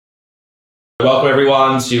Welcome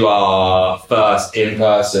everyone to our first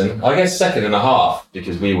in-person, I guess second and a half,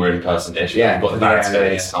 because we were in person-ish. Yeah, we've got the band together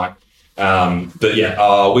this time.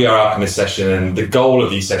 We are Alchemist session, and the goal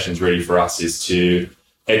of these sessions really for us is to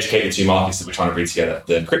educate the two markets that we're trying to bring together.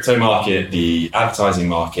 The crypto market, the advertising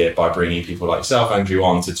market, by bringing people like yourself, Andrew,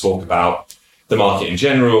 on to talk about the market in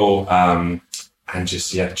general, and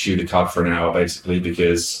just, chew the cud for an hour basically,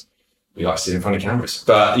 because we like to sit in front of cameras.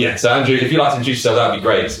 But so Andrew, if you'd like to introduce yourself, that'd be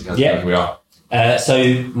great. Because who we are.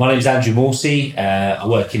 So my name is Andrew Morsey. I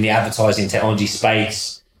work in the advertising technology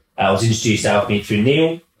space. I was introduced to Alchemy through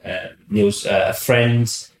Neil. Neil's a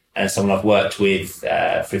friend and someone I've worked with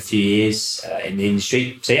for a few years in the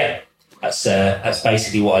industry. So that's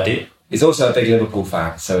basically what I do. He's also a big Liverpool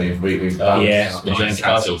fan, so we've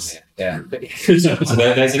cancelled. Yeah. So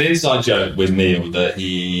there's an inside joke with Neil that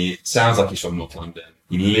he sounds like he's from North London.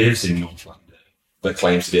 He lives in North London, but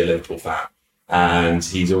claims to be a Liverpool fan. And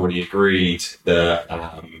he's already agreed that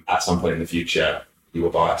at some point in the future, he will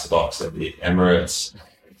buy us a box at the Emirates.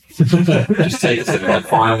 Just take it and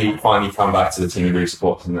finally come back to the team and really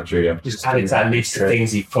support them. That's really just added to that list of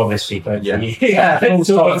things you've promised people. Yeah. He's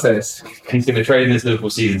going to trade in his Liverpool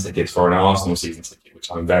season tickets for an Arsenal season ticket, which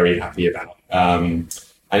I'm very happy about.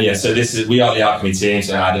 So we are the Alchemy team.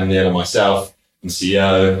 So Adam, Neil, and myself, I'm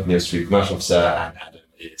CEO, Neil's Chief Commercial Officer, and Adam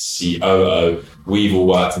is COO. We've all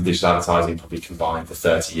worked in digital advertising, probably combined for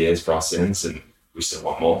 30 years for our sins, and we still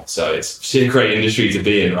want more. So it's a great industry to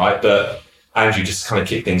be in, right? But Andrew, just to kind of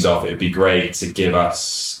kick things off, it would be great to give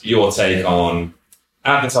us your take on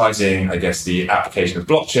advertising, I guess the application of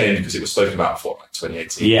blockchain, because it was spoken about before, like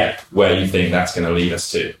 2018. Yeah. Where you think that's going to lead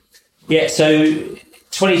us to? Yeah, so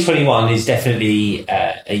 2021 is definitely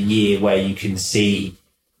a year where you can see,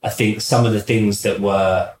 I think, some of the things that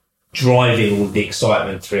were driving all the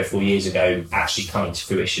excitement 3 or 4 years ago actually coming to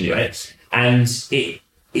fruition, right? And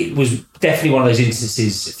it was definitely one of those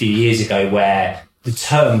instances a few years ago where the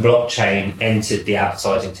term blockchain entered the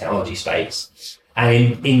advertising technology space.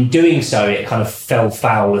 And in doing so, it kind of fell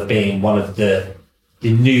foul of being one of the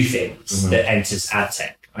new things that enters ad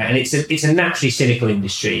tech. Right? And it's a naturally cynical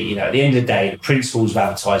industry. At the end of the day, the principles of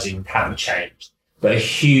advertising haven't changed, but a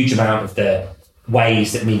huge amount of the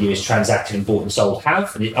ways that media is transacted and bought and sold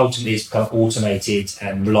have, and it ultimately has become automated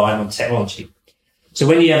and reliant on technology. So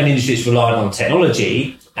when you have an industry that's reliant on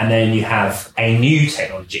technology, and then you have a new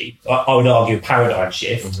technology, I would argue a paradigm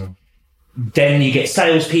shift, then you get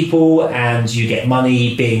salespeople and you get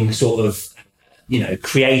money being sort of,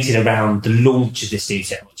 created around the launch of this new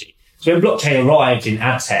technology. So when blockchain arrived in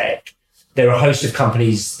ad tech, there were a host of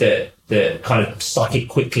companies that kind of stuck it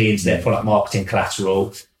quickly into their product marketing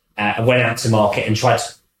collateral and went out to market and tried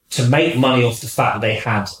to make money off the fact that they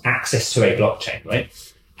had access to a blockchain, right?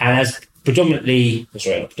 And as as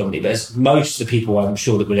most of the people I'm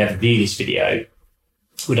sure that would ever view this video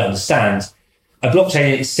would understand, a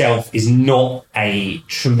blockchain in itself is not a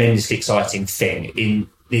tremendously exciting thing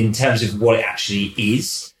in terms of what it actually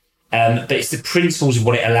is. But it's the principles of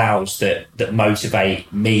what it allows that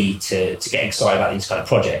motivate me to get excited about these kind of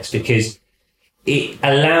projects, because it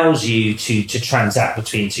allows you to transact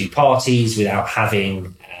between two parties without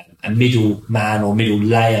having a middle man or middle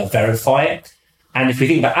layer verify it. And if we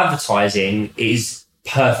think about advertising, it is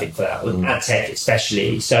perfect for that, with ad tech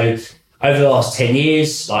especially. So over the last 10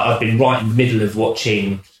 years, I've been right in the middle of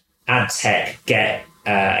watching ad tech get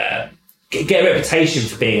a reputation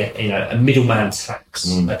for being a middleman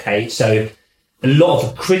tax. Okay, so a lot of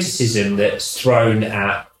the criticism that's thrown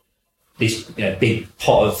at this big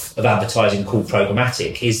pot of advertising called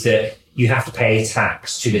programmatic is that you have to pay a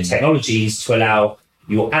tax to the technologies to allow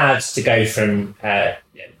your ads to go from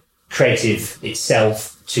creative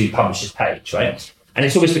itself to publisher's page, right? And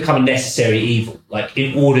it's always become a necessary evil. Like,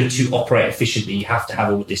 in order to operate efficiently, you have to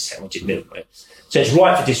have all this technology in the middle, right? So it's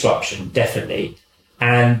ripe for disruption, definitely.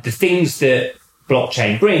 And the things that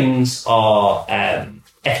blockchain brings are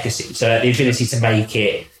efficacy. So the ability to make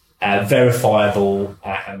it verifiable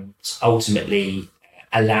and ultimately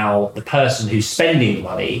allow the person who's spending the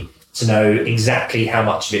money to know exactly how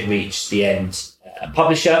much of it reached the end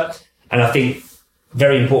publisher. And I think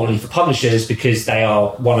very importantly for publishers, because they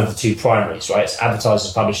are one of the two primaries, right? It's advertisers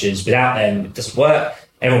and publishers. Without them, it doesn't work.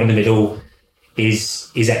 Everyone in the middle is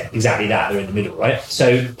exactly that. They're in the middle, right?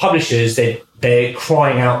 So publishers, they're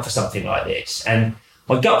crying out for something like this. And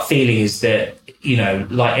my gut feeling is that,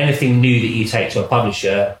 like anything new that you take to a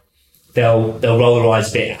publisher, they'll roll their eyes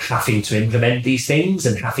a bit at having to implement these things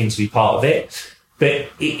and having to be part of it. But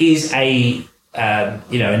it is a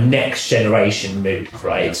next generation move,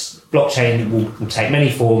 right? Blockchain will take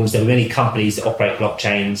many forms. There are many companies that operate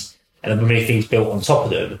blockchains, and there are many things built on top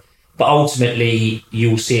of them. But ultimately,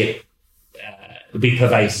 you'll see it be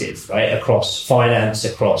pervasive, right, across finance,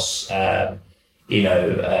 across and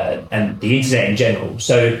the internet in general.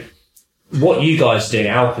 So what you guys do in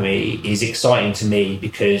Alchemy is exciting to me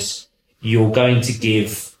because you're going to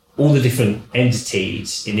give all the different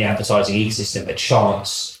entities in the advertising ecosystem a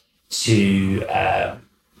chance to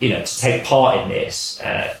to take part in this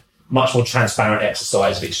much more transparent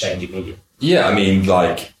exercise of exchanging media. Yeah, I mean,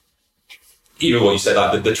 like, even what you said,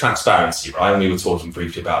 like the transparency, right? And we were talking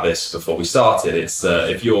briefly about this before we started. It's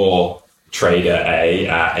if you're trader A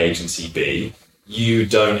at agency B, you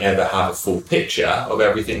don't ever have a full picture of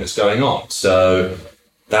everything that's going on. So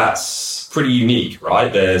that's pretty unique,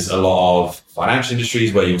 right? There's a lot of financial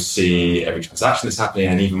industries where you'll see every transaction that's happening,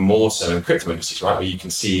 and even more so in crypto industries, right? Where you can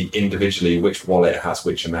see individually which wallet has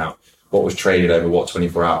which amount, what was traded over what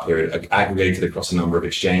 24-hour period, aggregated across a number of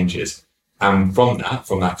exchanges. And from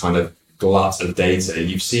that kind of glut of data,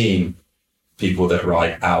 you've seen people that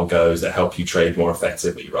write algos that help you trade more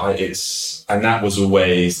effectively, right? And that was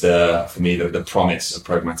always for me, the promise of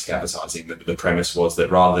programmatic advertising. The premise was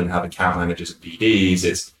that rather than have account managers and BDs,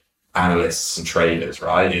 it's analysts and traders,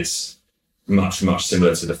 right? It's much, much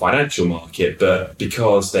similar to the financial market, but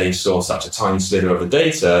because they saw such a tiny sliver of the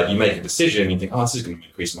data, you make a decision, you think, this is going to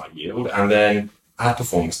increase my yield, and then ad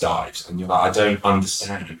performance dives, and you're like, I don't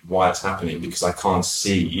understand why it's happening because I can't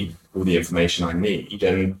see all the information I need.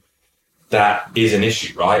 And that is an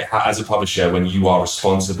issue, right? As a publisher, when you are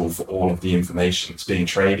responsible for all of the information that's being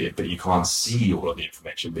traded, but you can't see all of the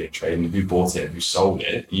information being traded and who bought it and who sold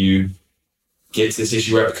it, you get to this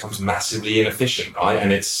issue where it becomes massively inefficient, right?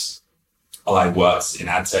 And I worked in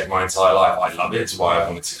ad tech my entire life. I love it. It's why I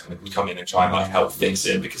wanted to kind of come in and try and help fix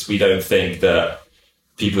it, because we don't think that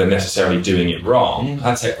people are necessarily doing it wrong.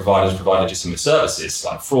 Ad tech providers provide legitimate services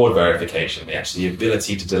like fraud verification. The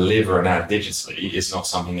ability to deliver an ad digitally is not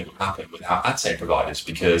something that would happen without ad tech providers,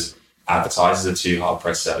 because advertisers are too hard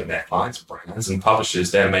pressed serving their clients, brands, and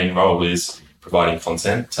publishers. Their main role is providing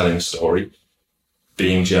content, telling a story,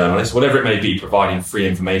 being journalists, whatever it may be, providing free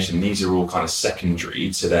information. These are all kind of secondary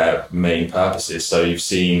to their main purposes. So you've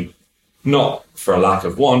seen, not for a lack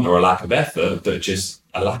of want or a lack of effort, but just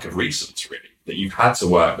a lack of resource, really, that you've had to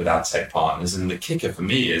work with ad tech partners. And the kicker for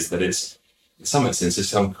me is that it's, in some instances,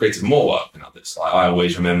 some created more work than others. Like, I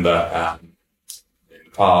always remember in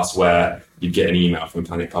the past where you'd get an email from a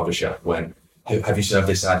Planet publisher when, have you served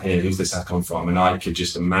this ad here? Who's this ad come from? And I could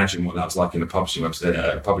just imagine what that was like in a publishing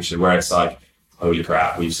website, publisher, where it's like, holy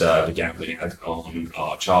crap, we've served a gambling ad on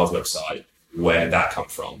our child's website. Where'd that come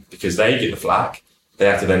from? Because they get the flack. They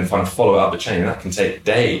have to then kind of follow up the chain, and that can take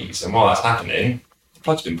days. And while that's happening, the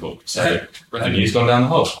plug's been pulled. So revenue's gone down the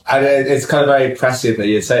hole. And it's kind of very impressive that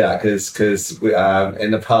you'd say that, because in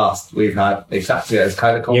the past we've had exactly those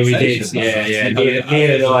kind of conversations. Yeah, we did.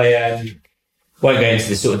 Neil and I won't go into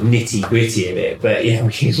the sort of nitty gritty of it, but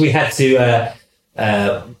we had to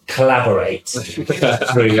collaborate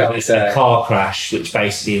through a car crash, which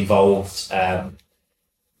basically involved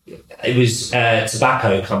it was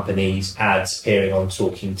tobacco companies' ads appearing on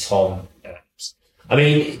Talking Tom. I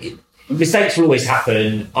mean, mistakes will always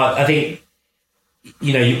happen. I think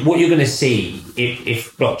what you're going to see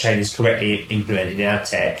if blockchain is correctly implemented in ad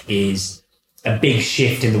tech is a big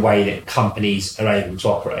shift in the way that companies are able to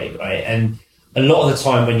operate, right? And a lot of the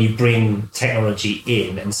time when you bring technology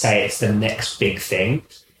in and say it's the next big thing,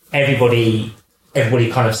 everybody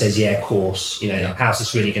kind of says, yeah, of course, how's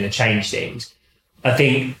this really going to change things? I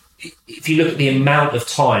think if you look at the amount of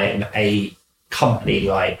time a company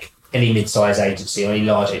like any mid-sized agency or any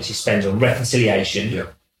large agency spends on reconciliation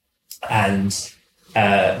and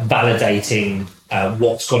validating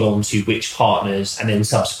what's gone on to which partners and then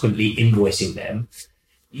subsequently invoicing them,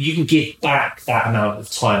 you can give back that amount of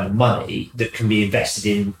time and money that can be invested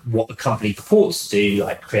in what the company purports to do,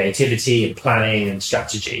 like creativity and planning and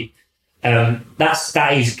strategy.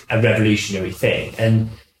 That is a revolutionary thing.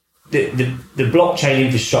 And the blockchain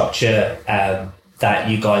infrastructure that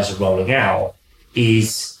you guys are rolling out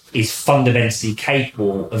is fundamentally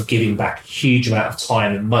capable of giving back a huge amount of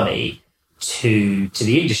time and money to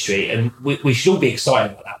the industry. And we should all be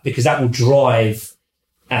excited about that, because that will drive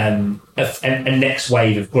a next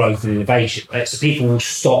wave of growth and innovation, right? So people will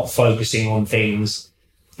stop focusing on things,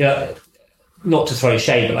 not to throw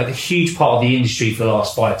shade, but like a huge part of the industry for the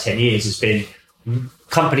last 5-10 years has been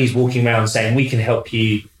companies walking around saying, we can help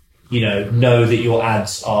you, know that your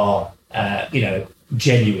ads are,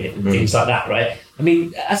 genuine and things like that, right? I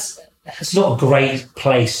mean, that's not a great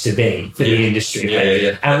place to be for the industry.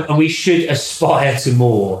 Yeah. And we should aspire to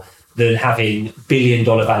more than having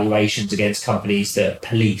billion-dollar valuations against companies that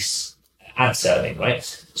police ad serving, right?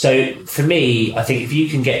 So for me, I think if you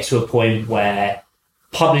can get to a point where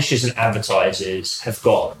publishers and advertisers have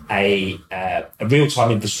got a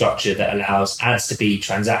real-time infrastructure that allows ads to be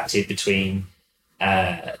transacted between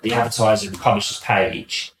the advertiser and the publisher's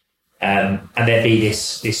page, and there be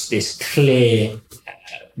this clear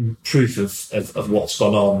proof of what's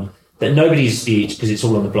gone on that nobody disputes because it's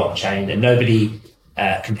all on the blockchain and nobody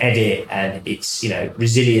can edit, and it's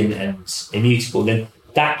resilient and immutable, then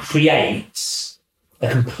that creates a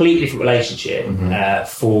completely different relationship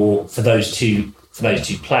for those two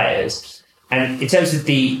players. And in terms of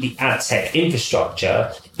the ad tech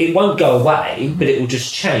infrastructure, it won't go away, but it will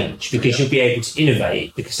just change because you'll be able to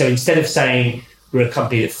innovate. So instead of saying we're a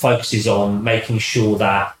company that focuses on making sure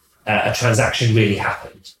that a transaction really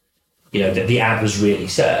happened, that the ad was really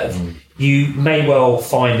served, you may well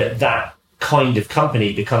find that kind of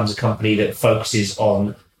company becomes a company that focuses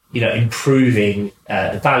on improving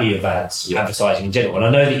the value of advertising in general. And I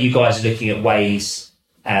know that you guys are looking at ways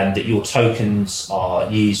that your tokens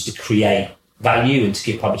are used to create value and to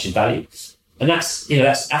give publishers value, and that's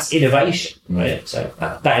innovation, right? So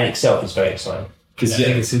that in itself is very exciting. Because I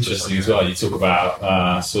think it's interesting as well. You talk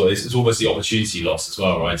about it's almost the opportunity loss as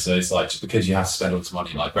well, right? So it's like, just because you have to spend all this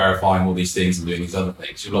money, like verifying all these things and doing these other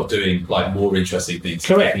things, you're not doing like more interesting things.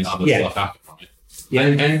 Correct. And other stuff happen from it. Yeah,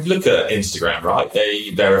 and look at Instagram, right?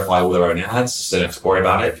 They verify all their own ads, so they don't have to worry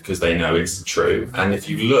about it because they know it's true. And if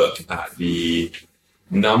you look at the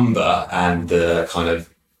number and the kind of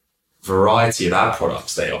variety of ad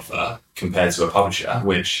products they offer compared to a publisher,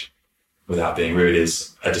 which, without being rude,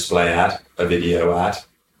 is a display ad, a video ad,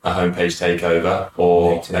 a homepage takeover,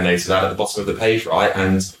 or a native ad at the bottom of the page, right?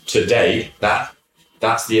 And to date,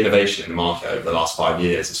 that's the innovation in the market over the last 5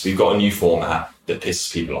 years. Is we've got a new format that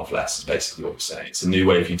pisses people off less, is basically what we're saying. It's a new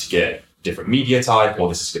way for you to get different media type, or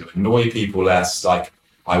this is going to annoy people less. Like,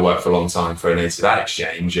 I worked for a long time for a native ad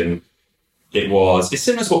exchange, and it's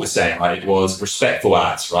similar to what we're saying, right? It was respectful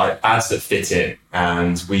ads, right? Ads that fit in.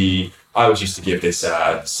 And I always used to give this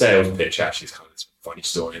sales pitch, actually. It's kind of this funny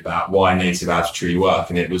story about why native ads truly work.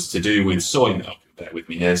 And it was to do with soy milk. Bear with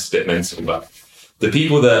me here, it's a bit mental, but the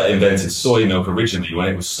people that invented soy milk originally, when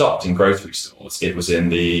it was stocked in grocery stores, it was in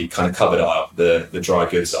the kind of cupboard aisle, the dry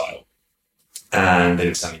goods aisle, and they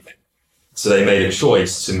didn't sell anything. So they made a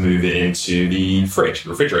choice to move it into the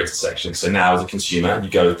refrigerator section. So now as a consumer, you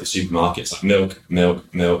go to the supermarket, it's like milk,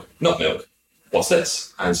 not milk. What's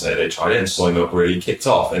this? And so they tried it, and soy milk really kicked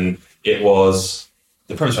off. And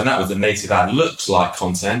the premise behind that was the native ad looks like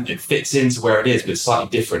content. It fits into where it is, but it's slightly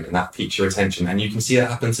different, and that piques your attention. And you can see that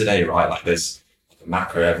happen today, right? Like there's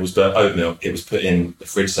macro levels, but oat milk, it was put in the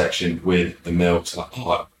fridge section with the milk. So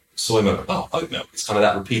like, soy milk, oat milk. It's kind of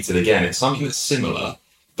that repeated again. It's something that's similar,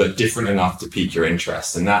 but different enough to pique your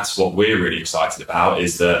interest. And that's what we're really excited about,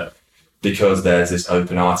 is that because there's this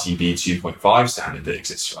open RTB 2.5 standard that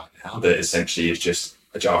exists right now, that essentially is just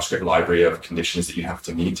a JavaScript library of conditions that you have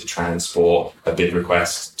to meet to transport a bid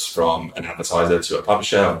request from an advertiser to a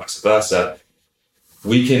publisher and vice versa.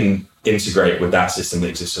 We can integrate with that system that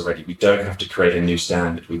exists already. We don't have to create a new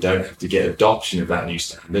standard. We don't have to get adoption of that new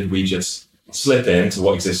standard. We just slip into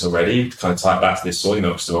what exists already. To kind of tie it back to this soy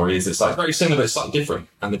milk story, is it's like very similar, but it's slightly different.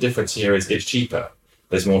 And the difference here is it's cheaper.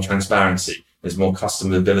 There's more transparency. There's more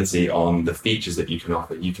customizability on the features that you can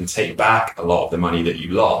offer. You can take back a lot of the money that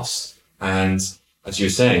you lost, and as you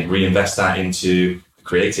were saying, reinvest that into a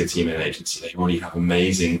creative team in an agency. They already have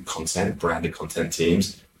amazing content, branded content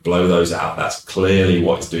teams. Blow those out. That's clearly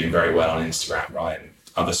what is doing very well on Instagram, right? And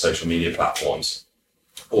other social media platforms.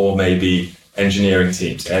 Or maybe engineering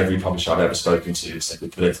teams. Every publisher I've ever spoken to said we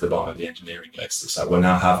put it to the bottom of the engineering list. So we'll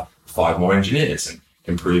now have 5 more engineers and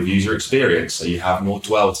improve user experience. So you have more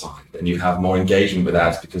dwell time and you have more engagement with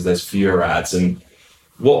ads because there's fewer ads. And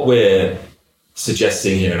what we're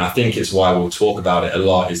suggesting here, and I think it's why we'll talk about it a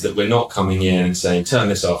lot, is that we're not coming in and saying, turn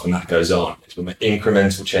this off and that goes on. It's with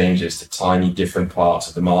incremental changes to tiny different parts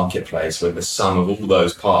of the marketplace, where the sum of all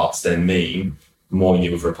those parts then mean more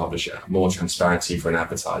yield for a publisher, more transparency for an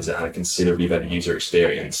advertiser, and a considerably better user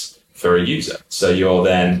experience for a user. So you're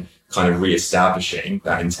then kind of re-establishing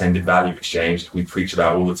that intended value exchange we preach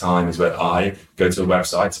about all the time, is where I go to a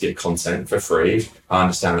website to get content for free. I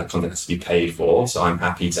understand that content has to be paid for, so I'm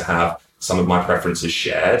happy to have some of my preferences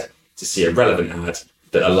shared to see a relevant ad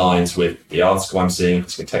that aligns with the article I'm seeing, if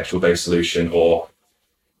it's a contextual-based solution, or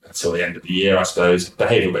until the end of the year, I suppose,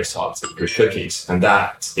 behavioral-based targeting through cookies. And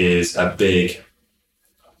that is a big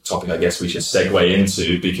topic I guess we should segue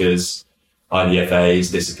into, because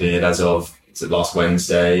IDFA's disappeared as of last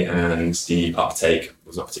Wednesday, and the uptake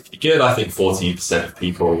was not particularly good. I think 40% of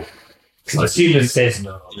people... Consumer says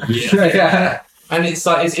no. Yeah. And it's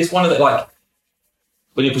like, it's one of the, like,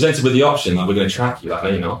 when you're presented with the option, like, we're going to track you, like, no,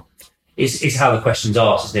 you're not. it's how the question's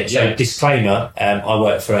asked, isn't it? So disclaimer, I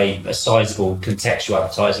work for a sizable contextual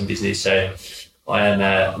advertising business, so I am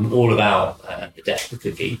I'm all about the death of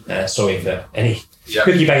the cookie. Sorry for any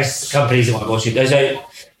cookie-based companies that might watch it.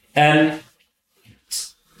 So,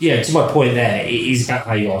 to my point there, it is about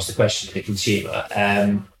how you ask the question to the consumer.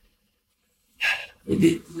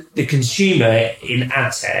 The consumer in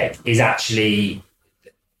ad tech is actually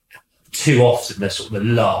too often the sort of the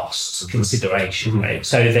last consideration, right?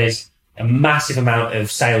 So there's a massive amount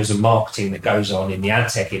of sales and marketing that goes on in the ad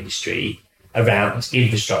tech industry around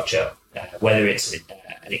infrastructure, whether it's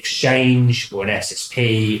an exchange or an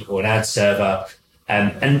SSP or an ad server.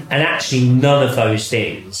 And actually none of those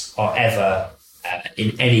things are ever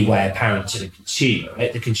in any way apparent to the consumer.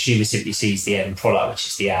 Right? The consumer simply sees the end product, which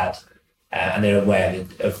is the ad, and they're aware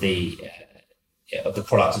of the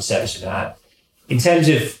product and service of that. In terms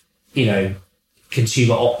of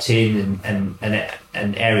consumer opt-in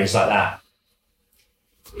and areas like that,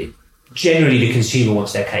 generally the consumer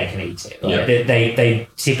wants their cake and eat it. Right? Yeah. They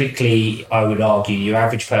typically, I would argue, your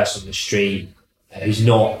average person on the street who's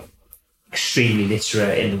not extremely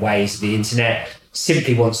literate in the ways of the internet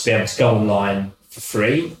simply wants to be able to go online for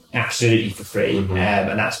free, absolutely for free,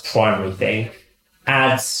 and that's the primary thing.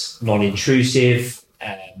 Ads, non-intrusive,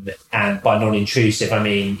 and by non-intrusive I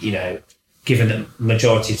mean given the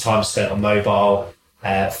majority of time spent on mobile,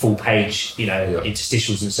 full page,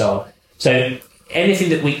 interstitials and so on. So anything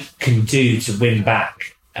that we can do to win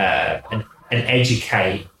back and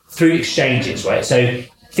educate through exchanges, right? So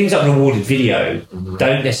things like rewarded video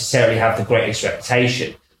don't necessarily have the greatest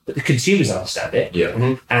reputation, but the consumers understand it.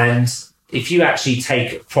 Yeah. And if you actually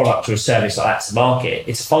take a product or a service like that to market,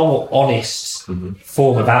 it's a far more honest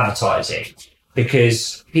form of advertising,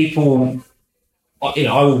 because people,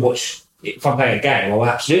 I will watch, if I'm playing a game, I will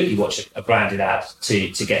absolutely watch a branded ad to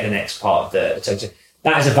get the next part of the. So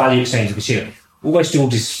that is a value exchange to consumer. Almost all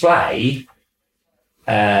display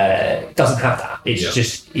doesn't have that. It's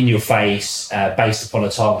just in your face, based upon a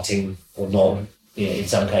targeting or non, in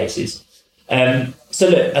some cases. So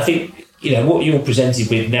look, I think what you're presented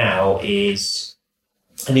with now is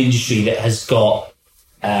an industry that has got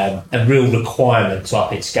a real requirement to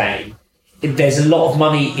up its game. There's a lot of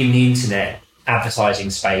money in the internet advertising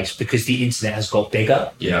space because the internet has got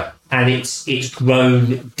bigger. Yeah. And it's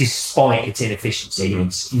grown despite its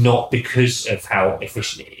inefficiencies, not because of how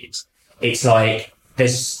efficient it is. It's like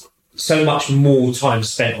there's so much more time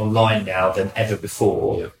spent online now than ever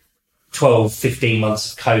before. Yeah. 12, 15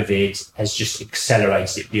 months of COVID has just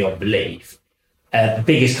accelerated it beyond belief. The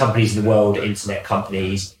biggest companies in the world, internet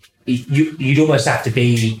companies, you'd almost have to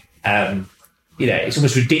be, it's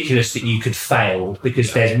almost ridiculous that you could fail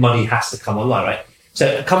because there's money has to come online, right?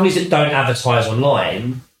 So companies that don't advertise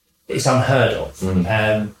online, it's unheard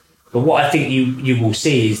of. But what I think you will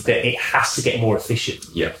see is that it has to get more efficient.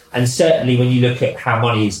 Yeah. And certainly when you look at how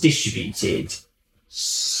money is distributed,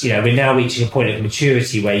 we're now reaching a point of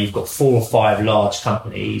maturity where you've got 4 or 5 large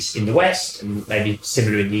companies in the West and maybe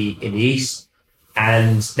similar in the East,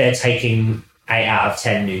 and they're taking 8 out of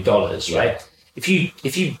 10 new dollars, right? If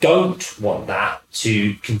you don't want that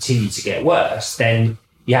to continue to get worse, then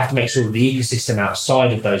you have to make sure that the ecosystem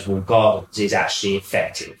outside of those walled gardens is actually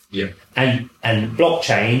effective. Yeah. And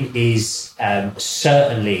blockchain is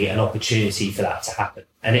certainly an opportunity for that to happen.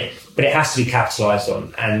 But it has to be capitalized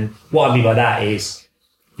on. And what I mean by that is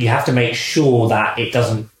you have to make sure that it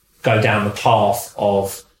doesn't go down the path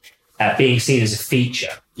of being seen as a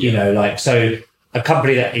feature. So a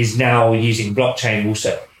company that is now using blockchain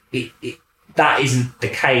also, that isn't the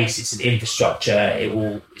case. It's an infrastructure.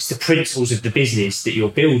 It's the principles of the business that you're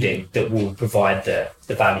building that will provide the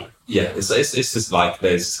value. Yeah, it's just like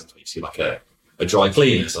there's sometimes you see like a dry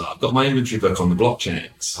cleaner. So I've got my inventory book on the blockchain.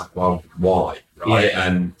 It's like, well, why? Right. Yeah.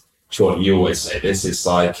 And sure, you always say this, it's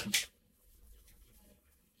like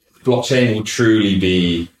blockchain will truly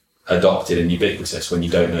be adopted and ubiquitous when you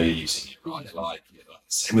don't know you're using it, right? Like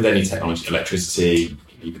same with any technology, electricity,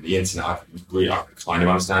 even the internet. I kind of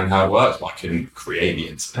understand how it works, but I couldn't create the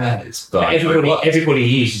internet. But everybody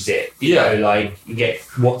uses it. You get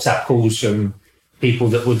WhatsApp calls from people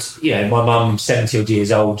that would, my mum, 70 odd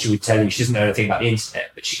years old, she would tell you she doesn't know anything about the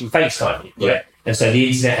internet, but she can FaceTime you. Right? And so the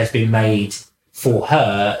internet has been made for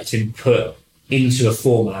her. It's been put into a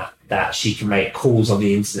format that she can make calls on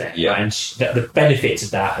the internet. Yeah. Right? And the benefits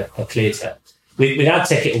of that are clear to her. With ad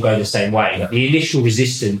tech, it will go the same way. Like the initial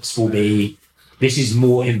resistance will be, this is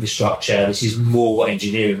more infrastructure, this is more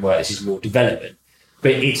engineering work, this is more development.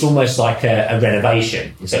 But it's almost like a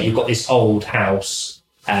renovation. So you've got this old house,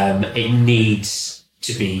 it needs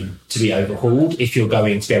to be overhauled if you're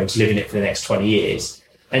going to be able to live in it for the next 20 years.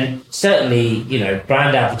 And certainly,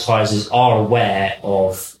 brand advertisers are aware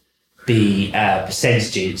of the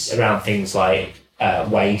percentages around things like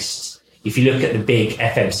waste. If you look at the big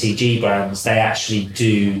FMCG brands, they actually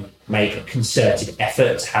do make a concerted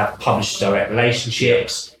effort to have publisher direct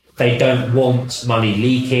relationships. They don't want money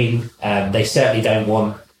leaking. They certainly don't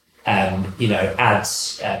want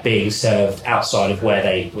ads being served outside of where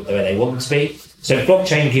they want them to be. So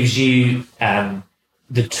blockchain gives you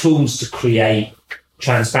the tools to create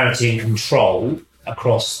transparency and control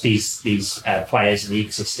across these players in the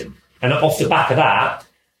ecosystem. And off the back of that,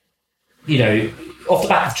 off the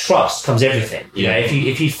back of trust comes everything.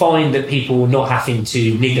 If you find that people not having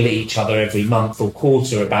to niggle at each other every month or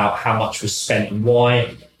quarter about how much was spent and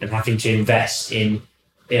why, and having to invest in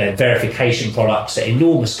verification products at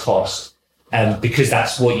enormous cost, because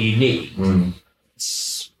that's what you need.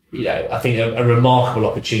 It's, I think a remarkable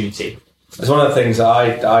opportunity. It's one of the things that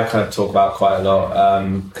I kind of talk about quite a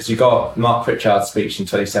lot, because you got Mark Pritchard's speech in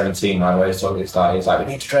 2017, right, where he's talking about, he's like,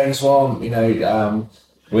 we need to drain the swamp, we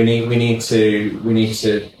need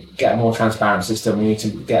to get a more transparent system, we need to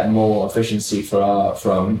get more efficiency for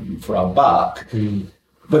our buck.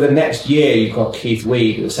 But the next year you've got Keith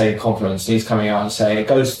Weed at the same conference, and he's coming out and saying it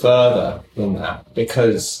goes further than that,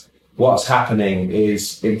 because what's happening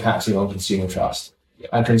is impacting on consumer trust.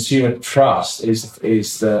 And consumer trust is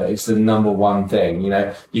the number one thing.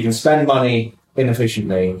 You can spend money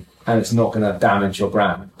inefficiently and it's not going to damage your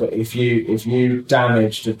brand. But if you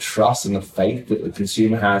damage the trust and the faith that the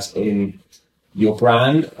consumer has in your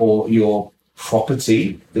brand or your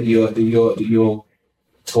property that you're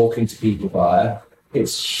talking to people via,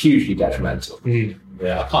 it's hugely detrimental.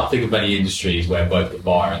 Yeah, I can't think of many industries where both the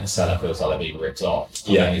buyer and the seller feels like they're being ripped off.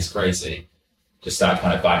 I mean, it's crazy. Just that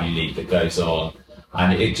kind of value leap that goes on.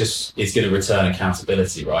 And it's going to return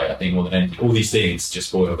accountability, right? I think more than anything, all these things just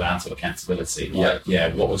boil down to accountability.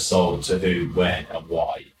 What was sold to who, when, and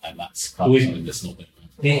why, and that's kind of something that's not been.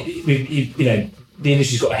 The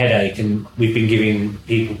industry's got a headache, and we've been giving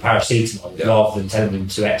people paracetamol rather than telling them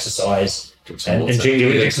to exercise and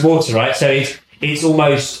drink some water, right? So it's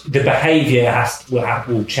almost the behaviour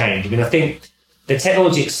will change. I mean, I think the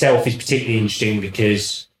technology itself is particularly interesting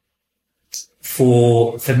because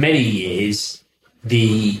for many years,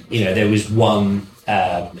 there was one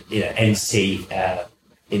entity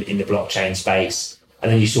in the blockchain space,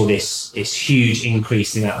 and then you saw this huge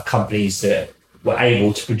increase in the amount of companies that were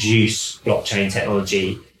able to produce blockchain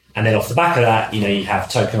technology, and then off the back of that, you have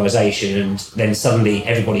tokenization, and then suddenly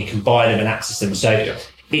everybody can buy them and access them. So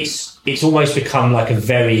it's almost become like a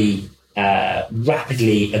very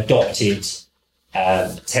rapidly adopted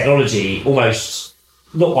technology, almost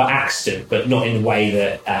not by accident, but not in the way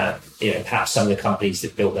that perhaps some of the companies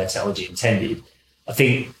that built their technology intended. I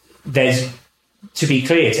think there's, to be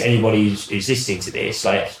clear to anybody who's listening to this,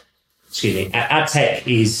 ad tech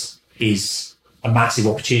is a massive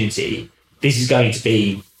opportunity. This is going to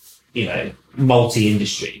be,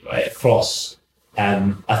 multi-industry, right, across.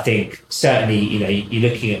 I think certainly,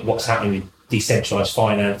 you're looking at what's happening with decentralized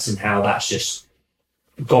finance and how that's just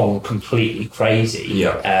gone completely crazy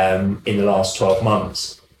in the last 12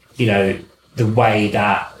 months. The way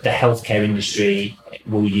that the healthcare industry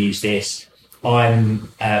will use this. I'm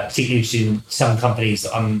particularly interested in some companies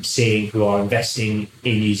that I'm seeing who are investing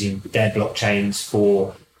in using their blockchains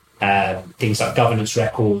for things like governance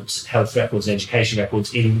records, health records, and education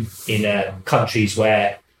records in countries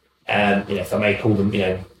where, if I may call them,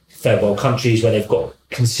 third world countries, where they've got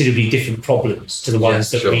considerably different problems to the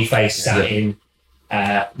ones that we face out in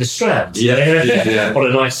the Strand on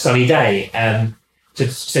a nice sunny day.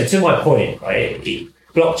 So to my point, right,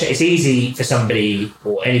 blockchain, it's easy for somebody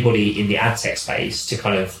or anybody in the ad tech space to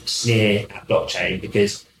kind of sneer at blockchain,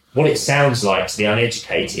 because what it sounds like to the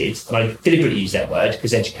uneducated, and I deliberately use that word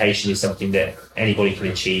because education is something that anybody can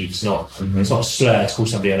achieve. It's not a slur to call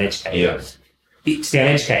somebody uneducated. To the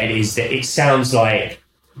uneducated is that it sounds like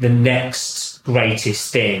the next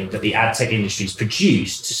greatest thing that the ad tech industry has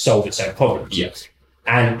produced to solve its own problems. Yes.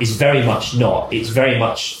 And it's very much not. It's very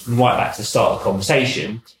much right back to the start of the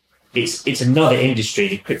conversation. It's another industry,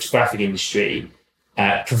 the cryptographic industry,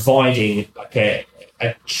 providing like a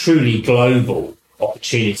truly global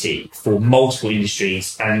opportunity for multiple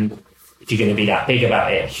industries, and if you're going to be that big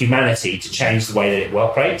about it, humanity, to change the way that it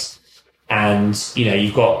operates. And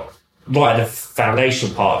you've got right at the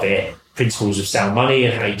foundational part of it, principles of sound money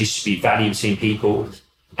and how you distribute value between people.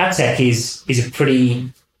 Ad tech is a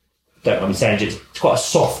pretty, don't mind me saying, it's quite a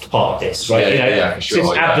soft part of this, right? For sure.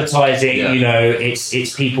 So it's advertising,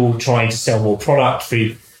 it's people trying to sell more product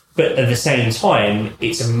through, but at the same time,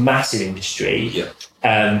 it's a massive industry.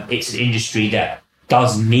 It's an industry that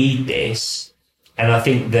does need this, And I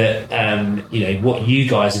think that, what you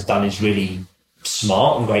guys have done is really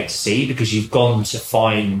smart and great to see, because you've gone to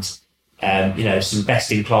find, some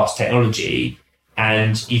best in class technology,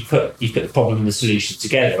 and you've put the problem and the solution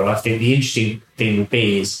together. And I think the interesting thing will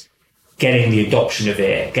be is getting the adoption of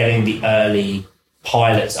it, getting the early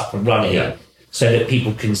pilots up and running, so that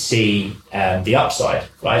people can see the upside,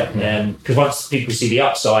 right? Because once people see the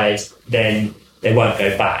upside, then they won't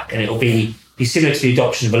go back, and it'll be similar to the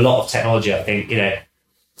adoption of a lot of technology. I think,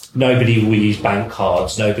 nobody will use bank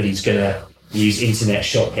cards, nobody's gonna use internet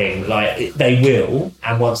shopping. Like, they will,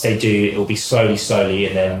 and once they do, it will be slowly,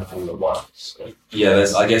 and then all at once. Yeah,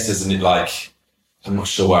 I guess there's I'm not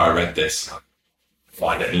sure where I read this. I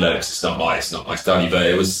find it in Linux. It's not my study, but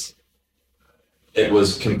it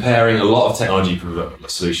was comparing a lot of technology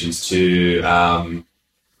solutions to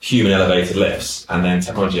human elevated lifts and then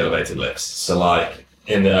technology elevated lifts. So, like,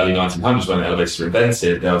 in the early 1900s, when the elevators were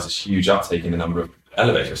invented, there was this huge uptake in the number of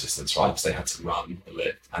elevator assistants, right? Because they had to run the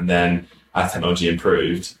lift. And then as technology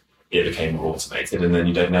improved, it became more automated, and then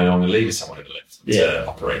you don't no longer need someone in the lift to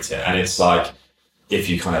operate it. And it's like, if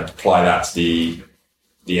you kind of apply that to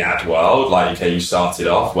the ad world, like, okay, you started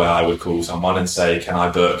off where I would call someone and say, can I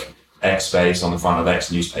book X space on the front of X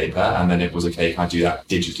newspaper? And then it was, okay, can I do that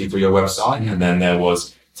digitally through your website? And then there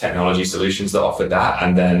was technology solutions that offered that.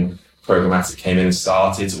 And then programmatic came in and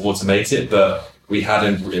started to automate it, but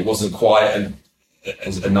it wasn't quite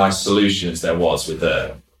as a nice solution as there was with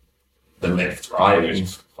the lift, right? Which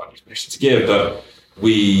is a funny expression to give, but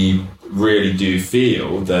we really do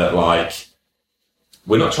feel that, like,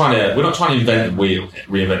 we're not trying to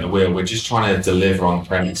reinvent the wheel. We're just trying to deliver on the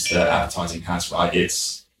premise that advertising has, right?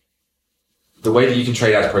 It's the way that you can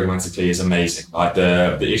trade ads programmatically is amazing. Like,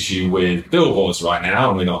 the issue with billboards right now,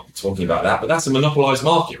 and we're not talking about that, but that's a monopolized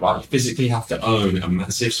market, right? You physically have to own a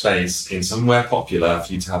massive space in somewhere popular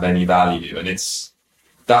for you to have any value. And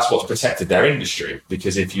that's what's protected their industry.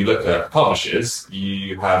 Because if you look at publishers,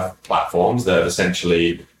 you have platforms that have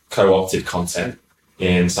essentially co-opted content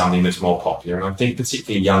in something that's more popular. And I think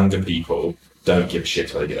particularly younger people don't give a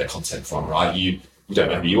shit where they get their content from, right? You don't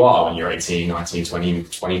know who you are when you're 18, 19, 20,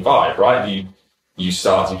 25, right? You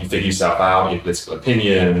start and you figure yourself out, your political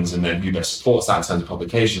opinions, and then who best supports that in terms of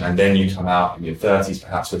publication. And then you come out in your 30s,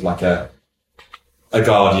 perhaps with like a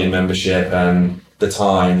Guardian membership and the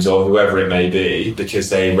Times or whoever it may be, because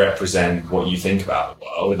they represent what you think about the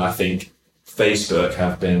world. And I think Facebook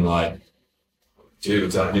have been like,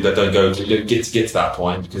 dude, don't get to that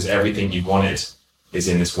point, because everything you wanted is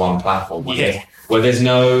in this one platform where there's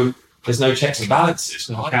no checks and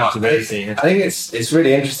balances. I think it's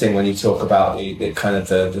really interesting when you talk about the kind of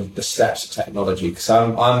the steps of technology, because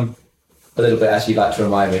I'm a little bit, as you like to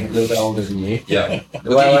remind me, a little bit older than you. Yeah.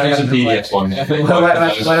 When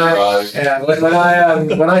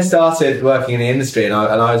I started working in the industry and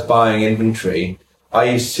I was buying inventory, I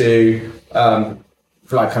used to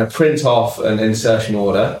kind of print off an insertion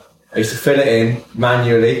order. I used to fill it in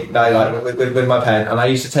manually, like with my pen, and I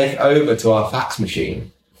used to take it over to our fax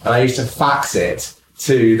machine, and I used to fax it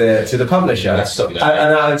to the publisher. That's something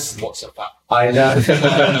what's up that? I know.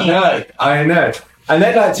 And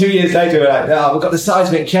then, like 2 years later, we're like, "Oh, we've got the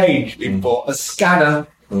seismic change. We bought a scanner."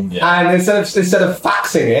 Yeah. And instead of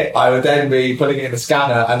faxing it, I would then be putting it in the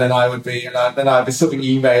scanner, and then I would be sort of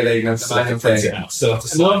emailing and demanding things.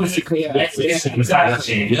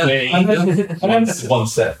 One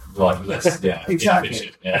step right list. Yeah,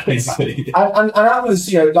 exactly. Yeah. And that was,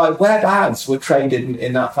 like, web ads were trained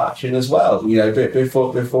in that fashion as well.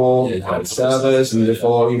 Before ad servers and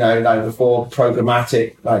before before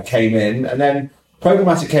programmatic came in, and then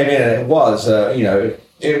programmatic came in, and it was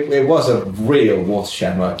It was a real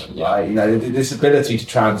watershed moment, right? This ability to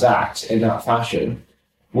transact in that fashion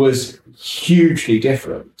was hugely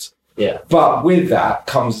different. Yeah. But with that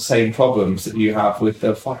comes the same problems that you have with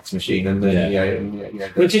the fax machine and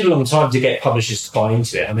the, It took a long time to get publishers to buy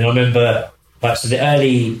into it. I mean, I remember, so the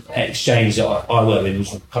early exchange that I worked with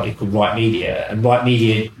was a company called Right Media, and Right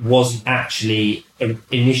Media wasn't actually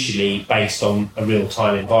initially based on a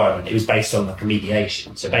real-time environment. It was based on like a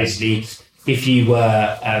mediation. So basically, if you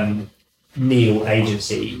were Neil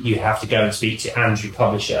Agency, you have to go and speak to Andrew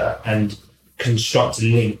Publisher and construct a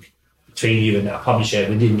link between you and that publisher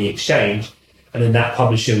within the exchange, and then that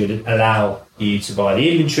publisher would allow you to buy the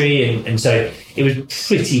inventory, and so it was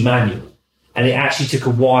pretty manual. And it actually took a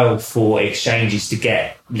while for exchanges to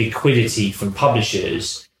get liquidity from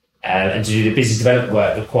publishers and to do the business development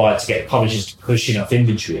work required to get publishers to push enough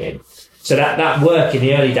inventory in. So that work in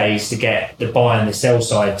the early days to get the buy and the sell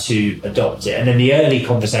side to adopt it. And then the early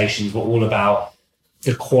conversations were all about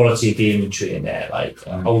the quality of the inventory in there. Like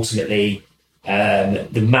ultimately,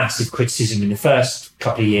 the massive criticism in the first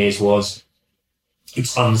couple of years was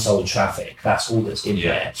it's unsold traffic. That's all that's in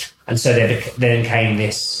there. And so then came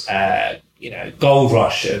this, gold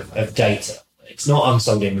rush of data. It's not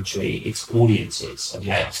unsold inventory, it's audiences.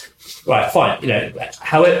 Okay. Right, fine.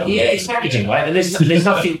 However, it's packaging, right? And there's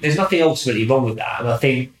nothing ultimately wrong with that. And I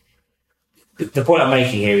think the point I'm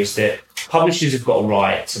making here is that publishers have got a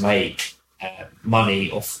right to make money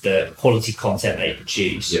off the quality content they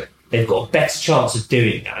produce. Yeah. They've got a better chance of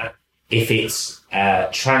doing that if it's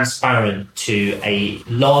transparent to a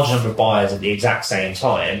large number of buyers at the exact same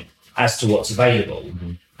time as to what's available.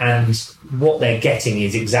 Mm-hmm. And what they're getting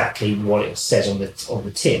is exactly what it says on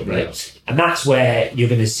the tin, right? Yeah. And that's where you're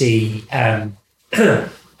going to see, I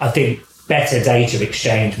think, better data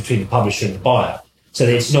exchange between the publisher and the buyer. So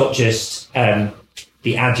that it's not just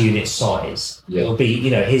the ad unit size. Yeah. It'll be,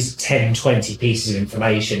 here's 10, 20 pieces of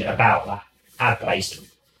information about that ad placement.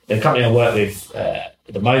 The company I work with at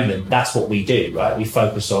the moment, that's what we do, right? We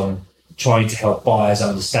focus on trying to help buyers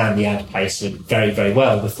understand the ad placement very, very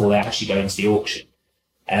well before they actually go into the auction.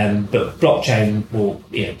 But blockchain will,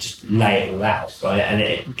 just lay it all out, right? And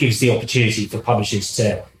it gives the opportunity for publishers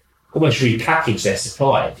to almost repackage their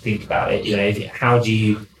supply. If you think about it, how do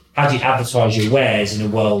you advertise your wares in a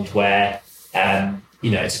world where,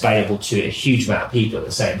 it's available to a huge amount of people at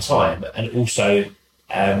the same time, and also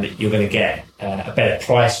you're going to get a better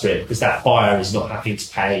price for it because that buyer is not having to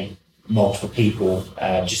pay multiple people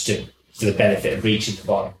just for the benefit of reaching the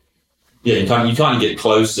buyer. Yeah, you kind of get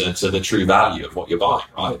closer to the true value of what you're buying,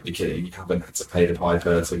 right? Because you haven't had to pay the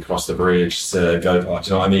piper to cross the bridge to go by. Do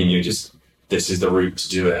you know what I mean? This is the route to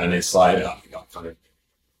do it, and it's like if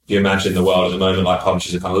you imagine the world at the moment, like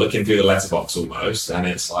publishers are kind of looking through the letterbox almost, and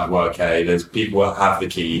it's like, well, okay, there's people that have the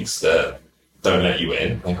keys that don't let you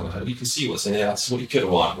in. They kind of, you can see what's in here. That's what you could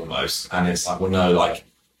have won almost, and it's like, well, no, like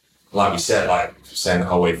we said, like saying the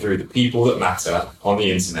whole way through, the people that matter on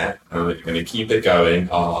the internet and that are going to keep it going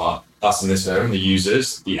are us in this room, the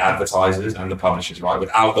users, the advertisers, and the publishers, right?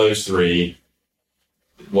 Without those three,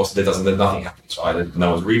 nothing happens, right?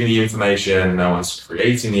 No one's reading the information, no one's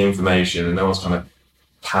creating the information, and no one's kind of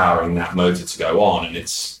powering that motor to go on. And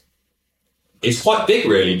it's quite big,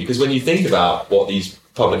 really, because when you think about what these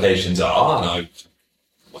publications are, and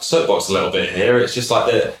I soapbox a little bit here, it's just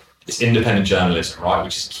like it's independent journalism, right?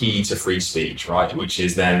 Which is key to free speech, right? Which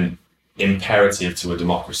is then imperative to a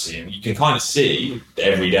democracy, and you can kind of see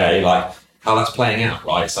every day like how that's playing out,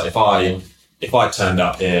 right? So if I turned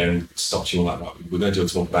up here and stopped you all like, right, we're going to do a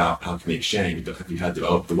talk about Alchemy Exchange, but have you heard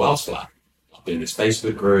the world's flat? I've been in this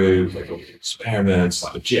Facebook group, like all these experiments,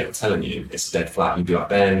 like legit, I'm telling you, it's dead flat. You'd be like,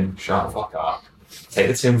 Ben, shut the fuck up. Take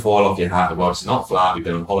the tinfoil off your hat, the world's not flat, we've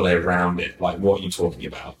been on holiday around it, like what are you talking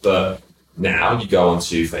about? But now you go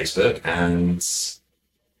onto Facebook and it's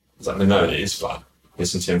like, no, it is flat.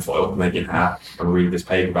 Here's some tinfoil, make it hat, and read this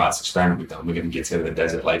paper about this experiment we've done. We're going to get together in the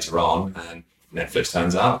desert later on, and Netflix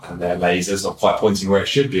turns up, and their laser's not quite pointing where it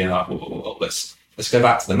should be, and like, well, let's go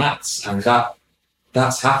back to the maths. And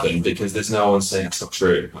that's happened because there's no one saying that's not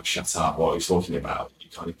true. Like, shut up, what are you talking about? You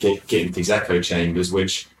kind of get into these echo chambers,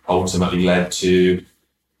 which ultimately led to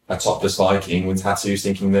a topless Viking with tattoos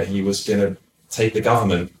thinking that he was going to take the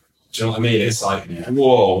government. Do you know what I mean? It's like,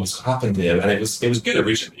 whoa, what's happened here? And it was good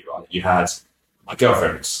originally, right? You had my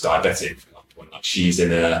girlfriend's diabetic, like she's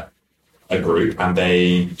in a group and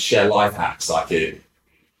they share life hacks like it,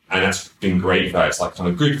 and that's been great for her. It's like kind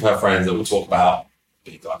of a group of her friends that will talk about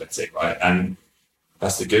being diabetic, right? And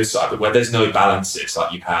that's the good side. But where there's no balances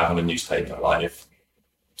like you have on a newspaper, like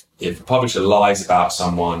if a publisher lies about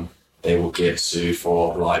someone, they will get sued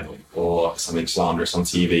for libel or something slanderous on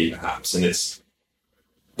TV perhaps, and it's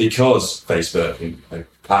because Facebook and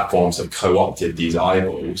platforms have co-opted these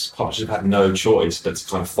eyeballs. Publishers have had no choice but to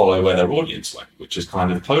kind of follow where their audience went, which has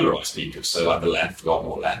kind of polarized people. So like the left got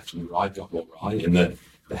more left and the right got more right, and the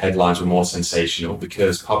headlines were more sensational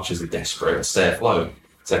because publishers are desperate to stay afloat.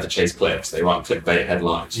 So they have to chase clicks. They write clickbait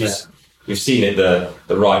headlines. Yeah. We've seen it,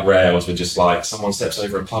 the right rails were just like, someone steps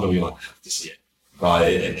over a puddle, you're like, I have to see it.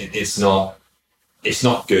 Right? It's not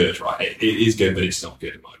good, right? It is good, but it's not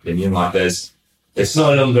good in my opinion. Like it's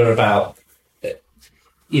no longer about,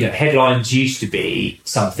 headlines used to be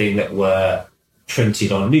something that were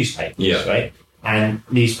printed on newspapers, right? And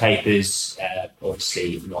newspapers,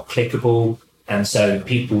 obviously not clickable. And so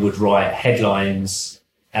people would write headlines,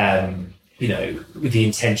 with the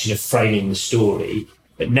intention of framing the story.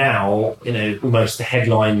 But now, almost the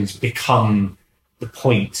headlines become the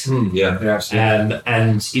point. Yeah, absolutely.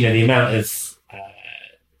 And, the amount of,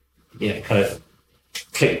 kind of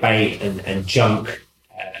clickbait and junk,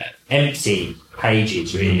 empty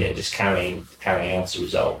pages really are just carrying out as a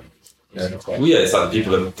result. Well, yeah, it's like the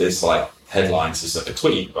people that there's like headlines is like a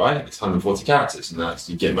tweet, right? It's 140 characters, and that's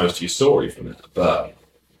you get most of your story from it. But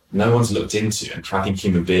no one's looked into, and tracking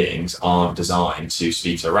human beings aren't designed to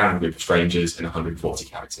speak to a random group of strangers in 140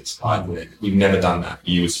 characters. We've never done that.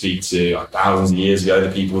 You would speak to thousands of years ago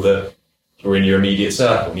the people that were in your immediate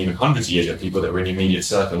circle, and even hundreds of years ago people that were in your immediate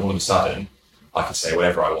circle, and all of a sudden I can say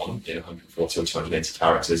whatever I want in 140 or 280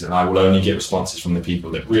 characters, and I will only get responses from the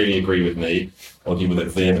people that really agree with me or people that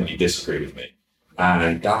vehemently disagree with me.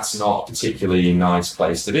 And that's not a particularly nice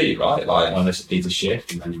place to be, right? Like, unless it needs a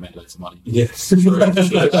shift, and then you make loads of money. Yes, it's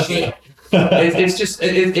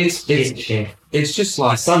just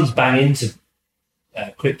like My son's bang into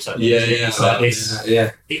crypto. It's like this.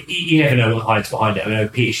 You never know what hides behind it. I know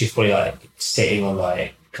Peter Schiff's probably like sitting on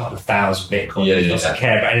like a couple of thousand Bitcoin. He doesn't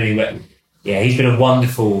care about anything, but yeah, he's been a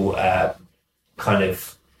wonderful kind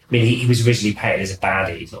of. I mean, he was originally painted as a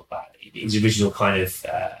baddie. He's not baddie. His original kind of,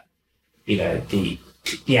 the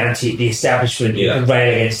establishment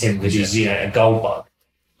rail against him because he's a gold bug.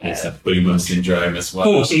 It's a boomer syndrome as well.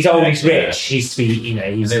 Of course, he's always rich. He's to be,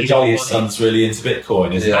 he's old. His son's really into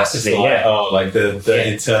Bitcoin, isn't it? Massively, like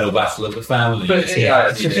the internal battle of the family. But it's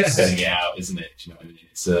setting it out, isn't it? Do you know what I mean?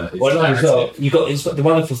 It's you got the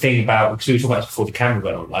wonderful thing about, because we were talking about this before the camera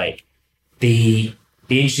went on, like the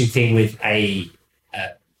interesting thing with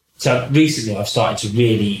so recently I've started to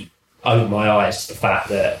really open my eyes to the fact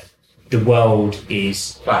that the world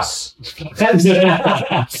is flat. Completely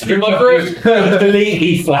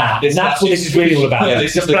flat. And that's what this is really all about. Yeah,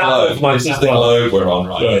 this is the globe. This is the globe we're on,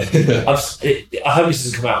 right? I hope this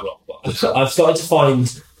doesn't come out wrong, but I've started to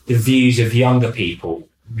find the views of younger people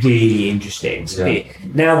really interesting.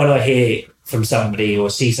 Now when I hear from somebody or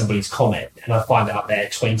see somebody's comment and I find out they're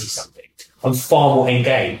 20-something, I'm far more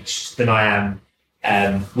engaged than I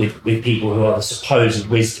am with people who are the supposed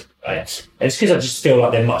wisdom. Right? And it's because I just feel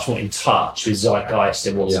like they're much more in touch with zeitgeist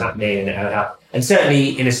and what's happening and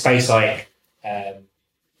certainly in a space like the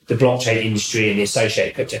blockchain industry and the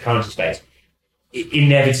associated cryptocurrency space,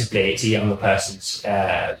 inevitably it's a younger person's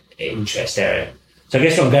interest area. So I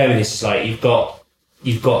guess where I'm going with this is like you've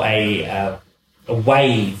got a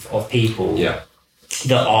wave of people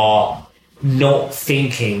that are not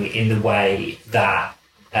thinking in the way that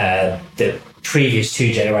the previous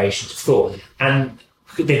two generations thought, and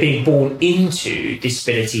they're being born into this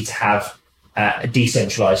ability to have a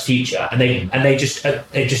decentralized future, and they just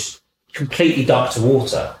completely dark to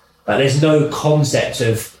water. Like there's no concept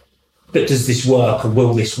of, but does this work or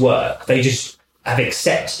will this work? They just have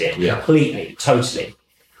accepted it completely, totally.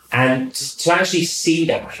 And to actually see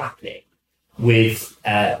that happening with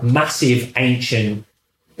massive, ancient,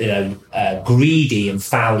 greedy and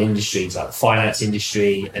foul industries like the finance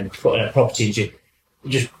industry and property industry,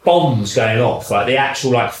 just bombs going off, like the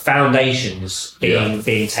actual foundations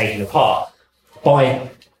being taken apart by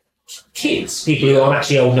kids, people who aren't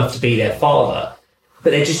actually old enough to be their father, but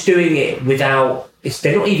they're just doing it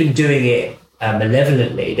they're not even doing it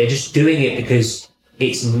malevolently, they're just doing it because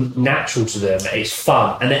it's natural to them, it's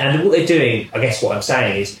fun, and what they're doing, I guess what I'm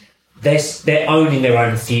saying is they're owning their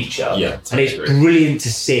own future, and it's brilliant to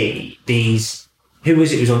see these. Who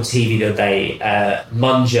was it who was on TV the other day?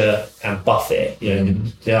 Munger and Buffett.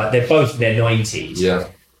 They're both in their 90s.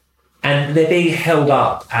 And they're being held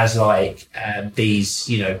up as these,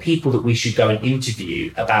 people that we should go and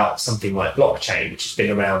interview about something like blockchain, which has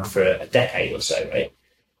been around for a decade or so, right?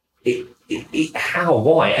 How?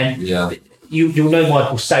 Why? And you'll know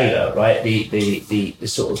Michael Saylor, right? The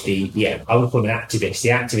sort of I would call him an activist, the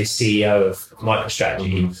activist CEO of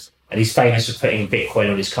MicroStrategy, and he's famous for putting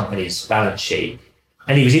Bitcoin on his company's balance sheet.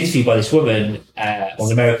 And he was interviewed by this woman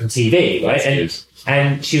on American TV, right?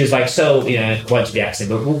 And she was like, "So, quite to the accent,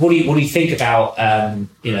 but what do you think about the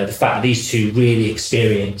fact that these two really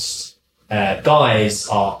experienced guys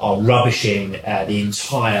are rubbishing the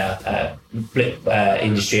entire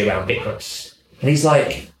industry around Bitcoin?" And he's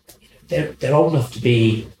like, "They're old enough to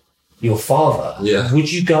be your father.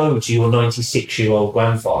 Would you go to your 96-year-old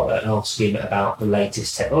grandfather and ask him about the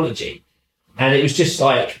latest technology?" And it was just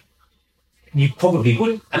like, you probably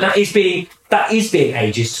wouldn't. And that is being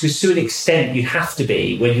ageist, because to an extent you have to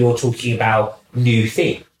be when you're talking about new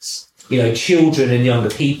things. Children and younger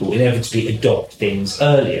people inevitably adopt things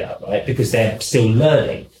earlier, right? Because they're still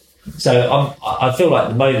learning. So I feel like at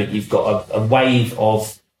the moment you've got a wave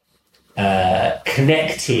of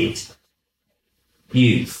connected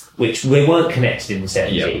youth, which we weren't connected in the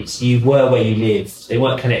 70s. You were where you lived. They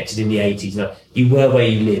weren't connected in the 80s. No, you were where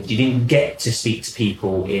you lived. You didn't get to speak to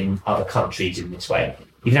people in other countries in this way.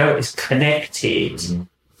 You know, it's connected,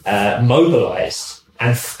 mobilized,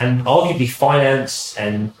 and arguably financed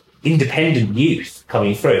and independent youth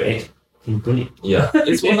coming through. brilliant. Yeah,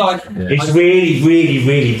 it's been like It's really, really,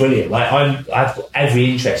 really brilliant. Like I've got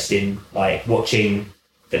every interest in like watching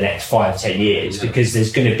the next 5-10 years because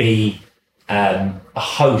there's going to be a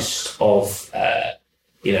host of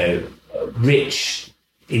rich,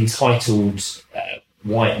 entitled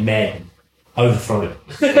white men overthrowing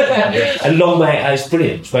it. A long way. It's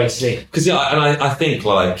brilliant. It's great to see. because I think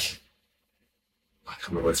like I can't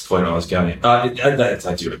remember which point I was going. I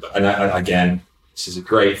do it, and again. This is a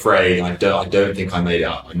great phrase. I don't think I made it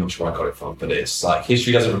up. I'm not sure I got it from, but it's like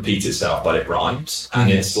history doesn't repeat itself, but it rhymes.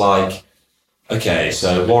 And it's like, okay,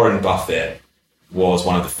 so Warren Buffett was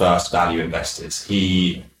one of the first value investors.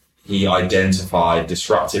 He identified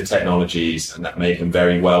disruptive technologies, and that made him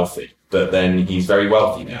very wealthy. But then he's very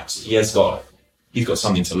wealthy now, so he's got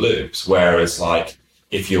something to lose. Whereas, like,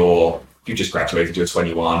 if you just graduated, you're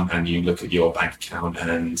 21, and you look at your bank account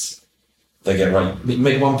and they get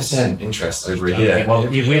make 1% interest over a year.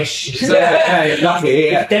 Well, you wish. Lucky.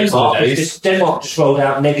 Denmark just rolled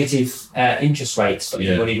out negative interest rates for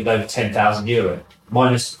anybody with over €10,000,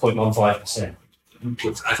 minus 0.15%.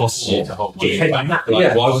 Costs you to hold money.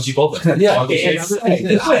 Yeah. Why would you bother? Yeah, and also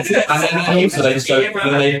they just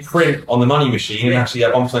then they print on the money machine and actually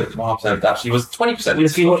at 1% actually was 20%.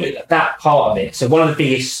 If you look at that part of it, so one of the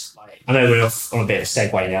biggest, I know we're off on a bit of a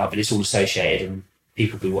segue now, but it's all associated and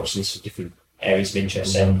people will be watching this for different areas of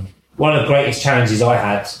interest. And one of the greatest challenges I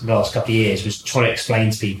had in the last couple of years was trying to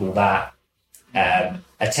explain to people that a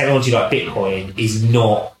technology like Bitcoin is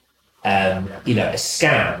not, a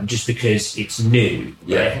scam just because it's new.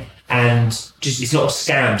 Yeah. And it's not a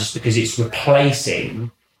scam just because it's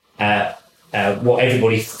replacing what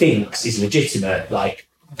everybody thinks is legitimate, like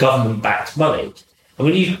government-backed money. And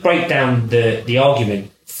when you break down the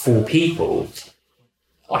argument for people,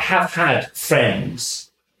 I have had friends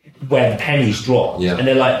where the pennies drop and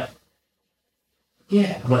they're like,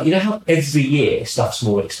 I'm like, you know how every year stuff's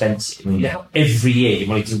more expensive? You know how every year your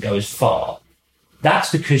money doesn't go as far?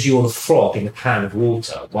 That's because you're the frog in a pan of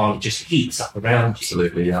water while it just heats up around you.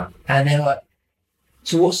 Absolutely, yeah. And they're like,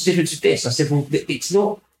 so what's the difference with this? I said, well, it's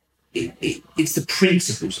not, it's the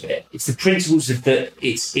principles of it. It's the principles of that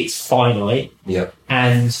it's finite. Yeah.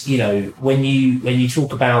 And, when you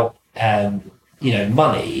talk about,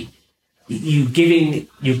 money, you're giving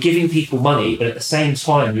people money, but at the same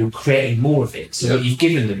time, you're creating more of it. So what you've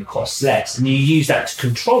given them costs less, and you use that to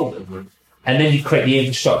control them. And then you create the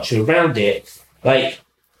infrastructure around it. Like,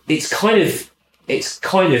 it's kind of,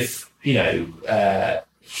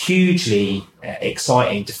 hugely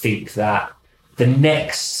exciting to think that the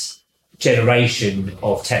next generation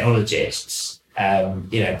of technologists,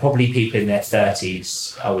 probably people in their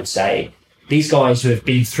 30s, I would say, these guys who have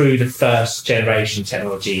been through the first generation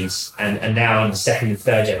technologies and now in the second and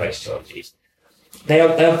third generation technologies, they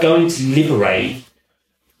are going to liberate,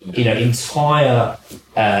 entire,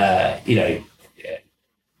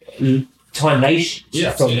 entire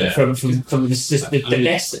nations from the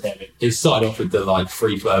mess that they're in. It started off with the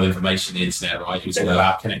free flow of information, the internet, right? It was all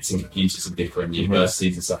about connecting computers of different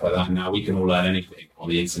universities and stuff like that. And now we can all learn anything on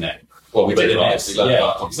the internet. Well, we did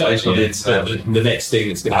Exactly. The next thing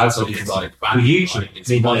that's going to happen is value, right? It's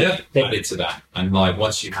money added to that. And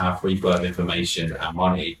once you have free flow of information and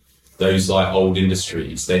money, those old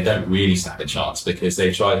industries, they don't really stand a chance because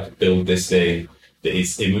they try to build this thing that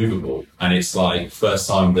is immovable. And it's first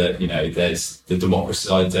time that, there's the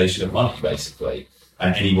democratization of money, basically.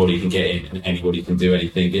 And anybody can get in and anybody can do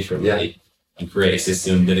anything differently and create a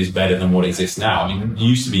system that is better than what exists now. I mean, it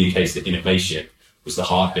used to be the case that innovation was the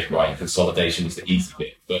hard bit, right? Consolidation was the easy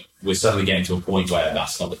bit. But we're suddenly getting to a point where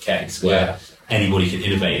that's not the case, where anybody can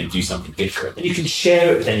innovate and do something different. And you can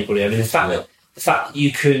share it with anybody. I mean, the fact that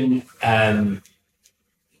you can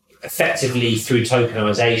effectively, through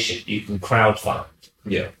tokenization, you can crowdfund.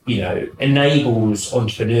 Yeah. Enables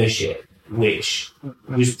entrepreneurship, which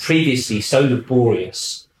was previously so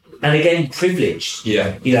laborious and again privileged.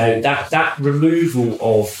 Yeah. That removal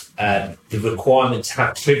of the requirement to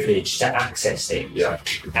have privilege to access things. Yeah.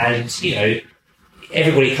 And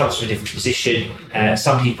everybody comes from a different position.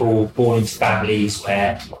 Some people born into families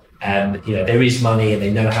where there is money and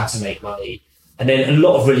they know how to make money. And then a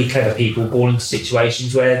lot of really clever people born into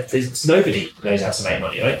situations where there's nobody knows how to make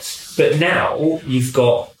money, right? But now you've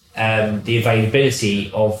got the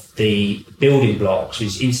availability of the building blocks, which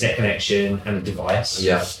is internet connection and a device.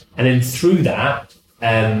 Yeah. And then through that,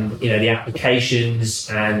 the applications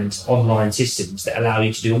and online systems that allow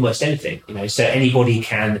you to do almost anything. So anybody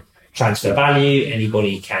can transfer value,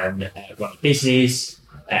 anybody can run a business,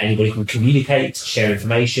 anybody can communicate, share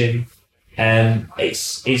information.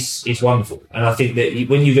 It's wonderful. And I think that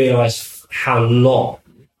when you realise how long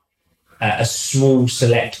a small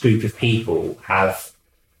select group of people have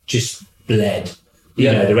just bled,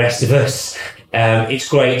 the rest of us. It's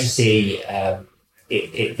great to see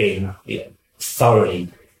it being thoroughly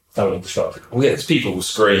disrupted. Well, yeah, people will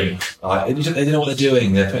scream. They don't know what they're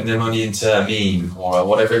doing. They're putting their money into a meme or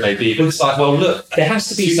whatever it may be. But it's like, well, look. There has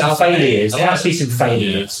to be some failures. There has to be some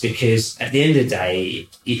failures because at the end of the day,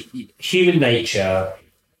 human nature,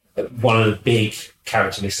 one of the big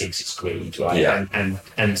characteristics is greed, right? Yeah.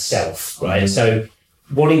 And self, right? So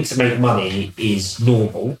wanting to make money is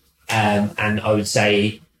normal. And I would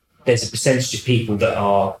say there's a percentage of people that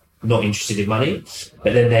are not interested in money,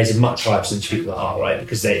 but then there's a much higher percentage of people that are, right?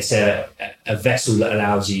 Because it's a vessel that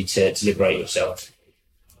allows you to liberate yourself.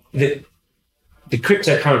 The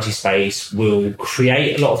cryptocurrency space will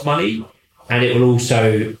create a lot of money, and it will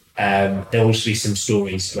also there'll also be some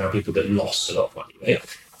stories around people that lost a lot of money,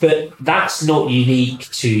 right? But that's not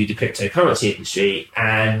unique to the cryptocurrency industry,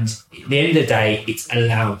 and at the end of the day, it's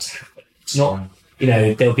allowed to happen. It's not,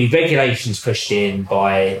 there'll be regulations pushed in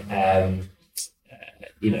by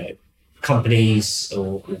companies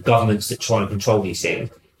or governments that try and control these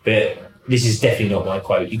things. But this is definitely not my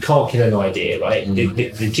quote. You can't kill an idea, right?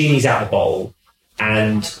 The genie's out of the bottle,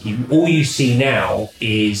 and all you see now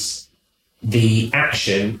is the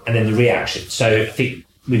action and then the reaction. So I think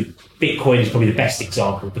Bitcoin is probably the best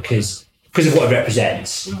example because of what it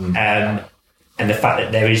represents, and the fact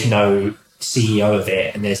that there is no CEO of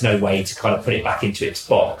it and there's no way to kind of put it back into its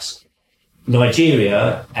box.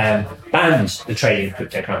 Nigeria banned the trading of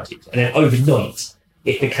cryptocurrencies, and then overnight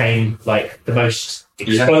it became like the most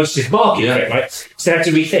explosive market for it, right? So they had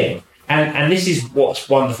to rethink. And this is what's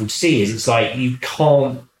wonderful to see is it's like you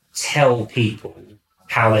can't tell people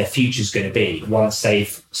how their future's going to be once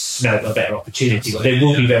they've smelt a better opportunity. But there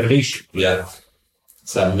will be revolution. Yeah.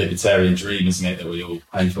 It's that libertarian dream, isn't it, that we all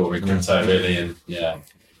aim for in crypto, really? And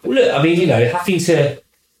Well, look, I mean, having to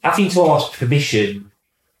ask permission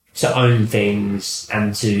to own things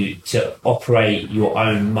and to operate your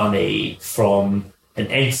own money from an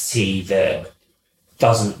entity that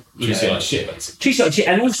doesn't treats you like shit, basically. Treats you like shit,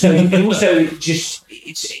 and also just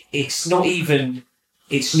it's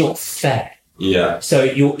not fair. Yeah. So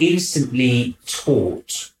you're instantly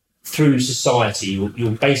taught through society.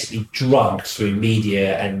 You're basically drugged through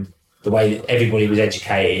media and the way that everybody was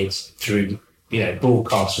educated through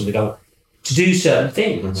broadcasts from the government to do certain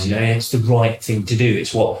things. It's the right thing to do.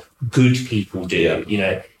 It's what good people do.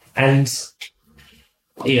 And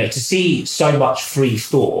to see so much free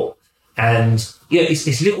thought and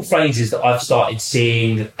it's little phrases that I've started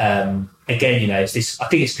seeing. Again, it's this. I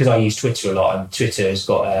think it's because I use Twitter a lot, and Twitter has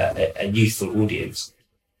got a youthful audience.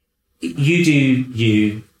 You do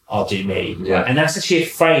you, I'll do me, yeah. And that's actually a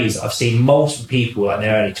phrase I've seen multiple people in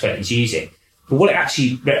their early 20s using. But what it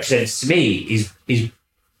actually represents to me is it's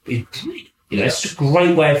a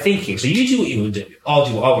great way of thinking. So you do what you want to do, I'll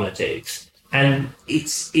do what I want to do. And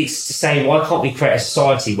it's to say, why can't we create a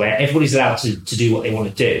society where everybody's allowed to do what they want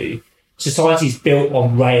to do? Society's built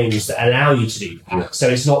on rails that allow you to do that. Yeah. So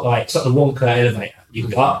it's not the Wonka elevator. You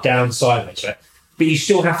can go up, down, sideways, right? But you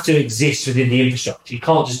still have to exist within the infrastructure. You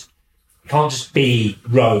can't just be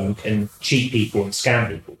rogue and cheat people and scam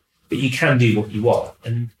people. But you can do what you want.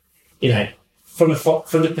 And from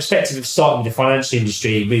the perspective of starting the financial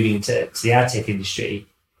industry, moving into the ad tech industry,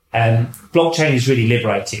 blockchain is really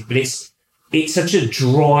liberating. But it's such a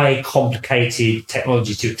dry, complicated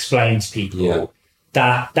technology to explain to people. Yeah.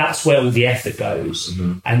 That's where all the effort goes.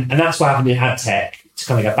 And that's what happened in ad tech, to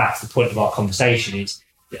kind of go back to the point of our conversation, is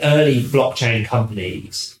the early blockchain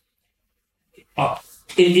companies,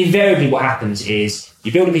 invariably what happens is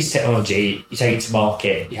you build a piece of technology, you take it to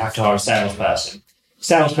market, you have to hire a salesperson.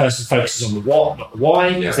 Salesperson focuses on the what, not the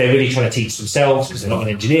why, because they're really trying to teach themselves because they're not an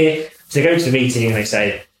engineer. So they go to the meeting and they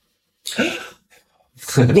say,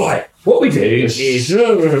 right, what we do is, and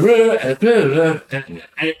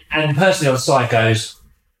the person on site goes,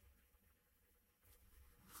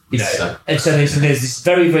 and so there's this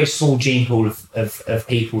very, very small gene pool of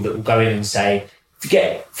people that will go in and say,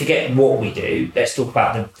 forget what we do. Let's talk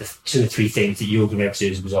about the 2 or 3 things that you're going to be able to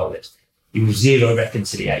do as a result of this. You have 0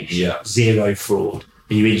 reconciliation, 0 fraud.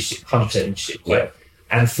 Are you interested? 100% interested. Yeah. Right?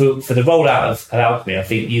 And for the rollout of Alchemy, I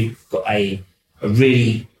think you've got a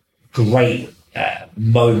really great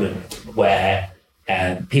moment where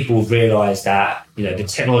people will realise that the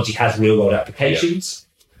technology has real world applications.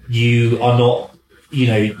 You are not, you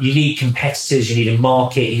need competitors, you need a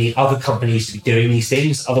market, you need other companies to be doing these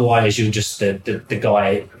things. Otherwise, you're just the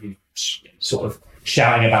guy who's sort of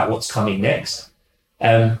shouting about what's coming next.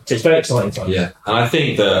 So it's very exciting time. Yeah, and I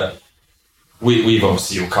think that we've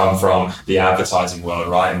obviously all come from the advertising world,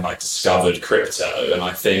 right? And like discovered crypto. And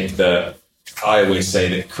I think that I always say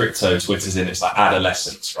that crypto Twitter's in its like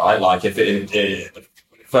adolescence, right? Like if it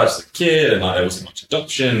first a kid and like there wasn't much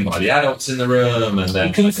adoption by the adults in the room, and then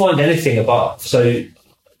you couldn't find anything about you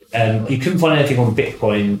couldn't find anything on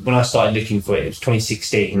Bitcoin when I started looking for it. It was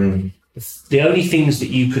 2016. The only things that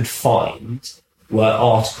you could find were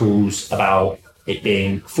articles about it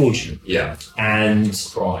being fraudulent. Yeah. And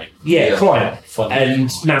Crime. crime. Funny. And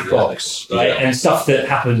Mapbox, right? Yeah. And stuff that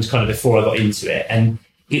happened kind of before I got into it. And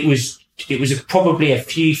it was probably a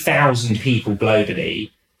few thousand people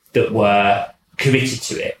globally that were committed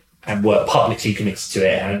to it and were publicly committed to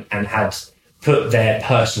it and had put their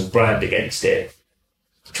personal brand against it.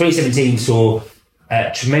 2017 saw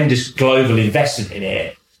tremendous global investment in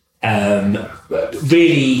it.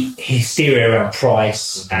 Really hysteria around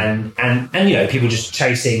price and people just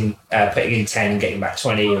chasing putting in 10 and getting back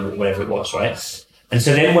 20 or whatever it was, right? And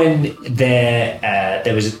so then when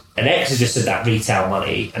there was an exodus of that retail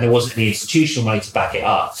money and there wasn't any institutional money to back it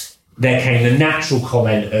up, there came the natural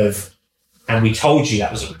comment of, and we told you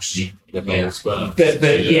that was a The mills were. but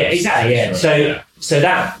yeah, exactly, yeah. So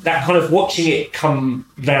that kind of watching it come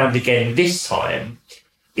round again this time,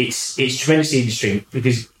 it's tremendously interesting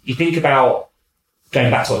because you think about going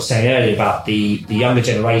back to what I was saying earlier about the younger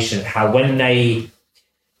generation, how when they,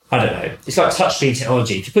 I don't know, it's like touchscreen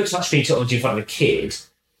technology. If you put touchscreen technology in front of a kid,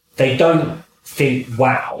 they don't think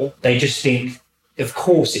wow, they just think, of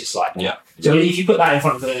course it's like that. Yeah. So if you put that in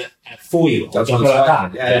front of a 4-year-old, they'll go like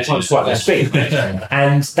that. They're trying to swipe their screen.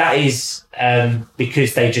 And that is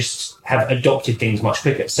because they just have adopted things much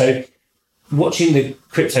quicker. So watching the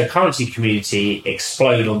cryptocurrency community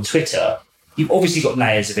explode on Twitter, you've obviously got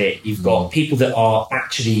layers of it. You've got people that are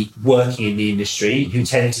actually working in the industry who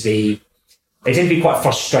tend to be quite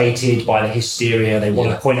frustrated by the hysteria. They want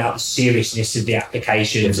to point out the seriousness of the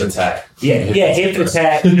applications. Here for the tech. Here for the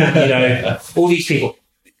tech. All these people.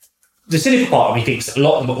 The cynical part of me thinks that a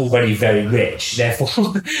lot of them are already very rich,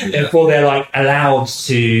 therefore they're like allowed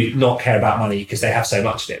to not care about money because they have so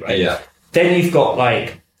much of it, right? Yeah. Then you've got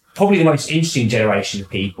like probably the most interesting generation of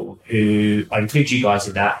people who, I include you guys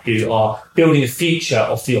in that, who are building a future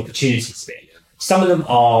off the opportunities of it. Some of them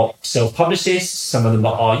are self-publicists, some of them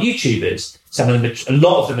are YouTubers, a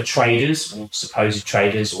lot of them are traders or supposed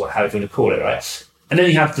traders or however you want to call it, right? And then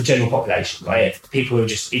you have the general population, right? People who are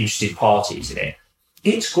just interested parties in it.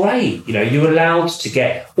 It's great. You're allowed to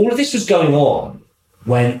get, all of this was going on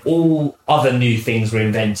when all other new things were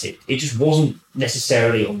invented. It just wasn't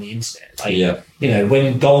necessarily on the internet.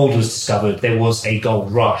 When gold was discovered, there was a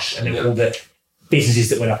gold rush and all the businesses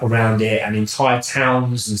that went up around it and entire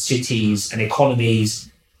towns and cities and economies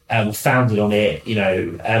were founded on it,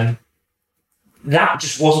 that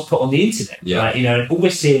just wasn't put on the internet. Right? And all we're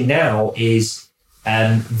seeing now is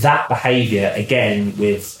that behaviour again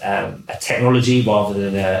with a technology rather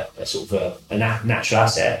than a sort of a natural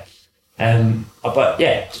asset. But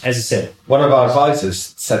yeah, as I said, one of our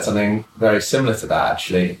advisors said something very similar to that.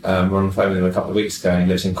 Actually, we were on the phone with him a couple of weeks ago. And he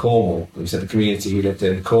lives in Cornwall. He said the community he lived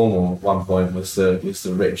in Cornwall at one point was the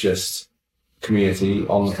richest community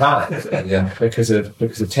on the planet. Yeah, because of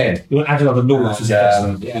tin. You want to add another law? For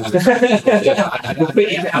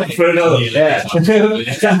another. Yeah.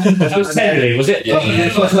 That was Henry, was it?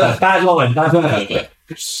 Yeah. Bad line. Then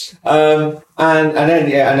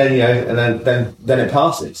it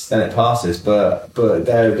passes. But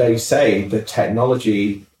they say the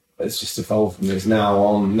technology has just evolved from this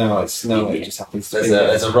now it just happens to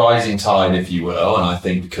there's a rising tide, if you will, and I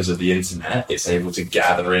think because of the internet it's able to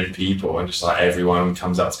gather in people and just like everyone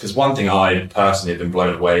comes up, because one thing I personally have been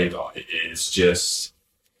blown away by is just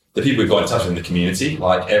the people we've got in touch with in the community.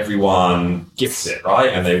 Like everyone gets it, right?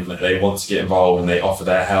 And they want to get involved and they offer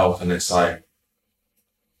their help, and it's like,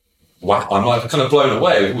 wow, I'm like kind of blown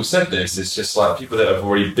away. We've all said this. It's just like people that have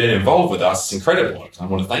already been involved with us. It's incredible. I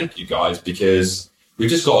want to thank you guys because we've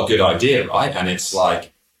just got a good idea, right? And it's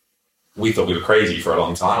like, we thought we were crazy for a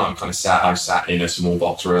long time. I sat in a small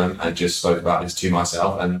box room and just spoke about this to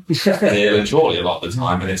myself and Neil and Charlie a lot of the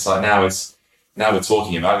time. And it's like, now we're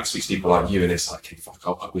talking about it. We speak to people like you and it's like, hey, fuck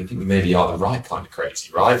up. We think we maybe are the right kind of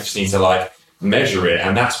crazy, right? We just need to like measure it.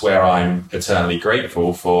 And that's where I'm eternally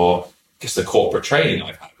grateful for just the corporate training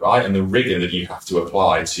I've had, right? And the rigor that you have to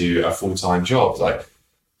apply to a full-time job. Like,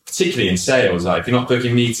 particularly in sales, like if you're not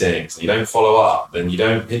booking meetings, you don't follow up, then you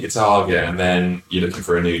don't hit your target, and then you're looking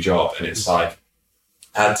for a new job. And it's like,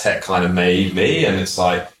 ad tech kind of made me, and it's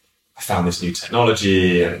like, I found this new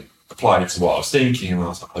technology and applied it to what I was thinking, and I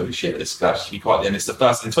was like, holy shit, this could actually be quite, and it's the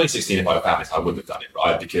first, in 2016, if I found this, I wouldn't have done it,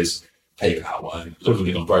 right? Because PayPal won't.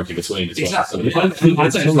 Probably got broken between as well. Exactly.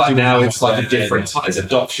 It's like now it's like a different type. It's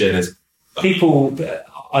adoption. It's People,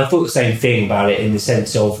 I thought the same thing about it in the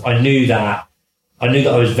sense of I knew that I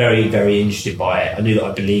was very, very interested by it. I knew that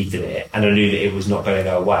I believed in it, and I knew that it was not going to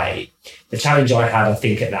go away. The challenge I had, I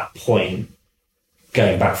think, at that point,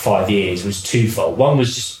 going back 5 years, was twofold. One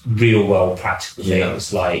was just real world practical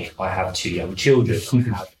things, like I have 2 young children,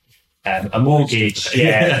 I have a mortgage.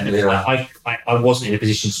 I wasn't in a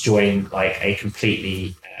position to join like a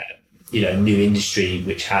completely, new industry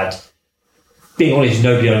which had, being honest,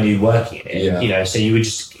 nobody I knew working in it. Yeah. So you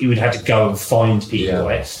would have to go and find people.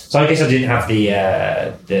 Right? So I guess I didn't have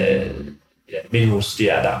the minerals to do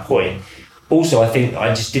that at that point. Also, I think I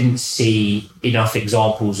just didn't see enough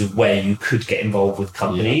examples of where you could get involved with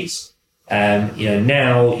companies.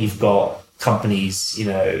 Now you've got companies,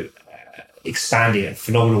 expanding at a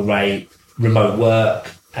phenomenal rate, remote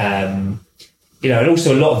work, and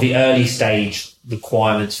also a lot of the early stage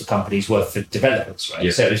requirements for companies were for developers, right?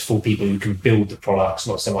 Yeah. So it was for people who can build the products,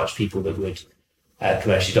 not so much people that would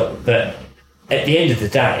commercially adopt them. But at the end of the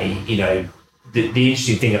day, the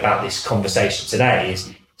interesting thing about this conversation today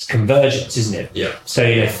is it's convergence, isn't it? Yeah.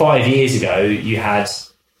 So 5 years ago, you had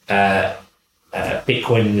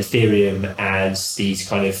Bitcoin and Ethereum as these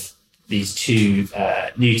two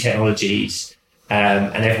new technologies,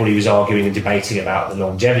 and everybody was arguing and debating about the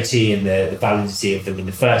longevity and the validity of them in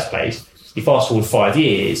the first place. You fast forward 5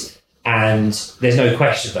 years, and there's no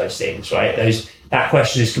question of those things, right? That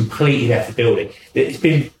question is completely left the building. It's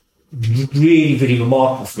been really, really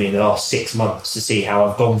remarkable for me in the last 6 months to see how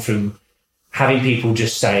I've gone from having people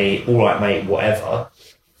just say, "All right, mate, whatever."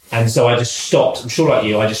 And so I just stopped. I'm sure like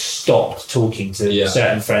you, I just stopped talking to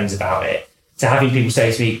certain friends about it, to having people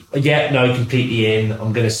say to me, "Yeah, no, completely in.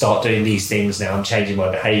 I'm going to start doing these things now. I'm changing my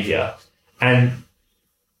behaviour." And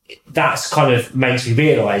that's kind of makes me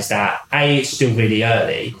realise that A, it's still really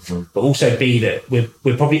early, but also B, that we're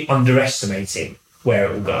probably underestimating where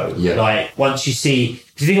it will go. Yeah. Like once you see,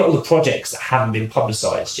 because you think of all the projects that haven't been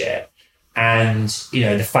publicised yet, and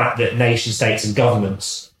the fact that nation states and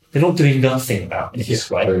governments, they're not doing nothing about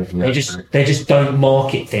this, right? They just don't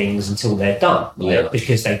market things until they're done, right?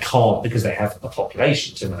 Because they can't, because they have a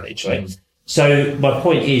population to manage, right? So my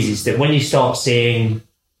point is that when you start seeing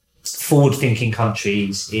forward-thinking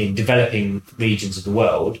countries in developing regions of the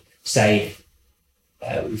world say,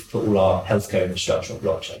 we've put all our healthcare infrastructure on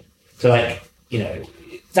blockchain. So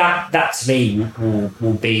that to me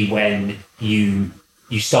will be when you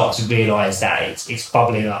start to realise that it's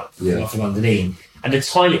bubbling up from underneath. And the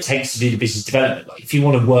time it takes to do the business development, like if you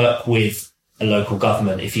want to work with a local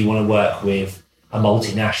government, if you want to work with a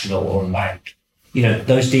multinational or a bank,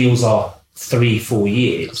 those deals are 3-4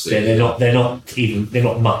 years. They're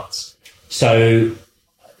not months. So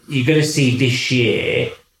you're going to see this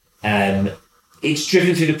year, it's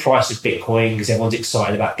driven through the price of Bitcoin because everyone's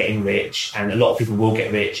excited about getting rich, and a lot of people will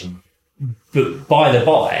get rich. But by the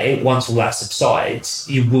by, once all that subsides,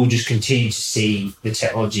 you will just continue to see the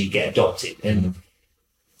technology get adopted. And,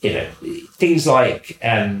 things like,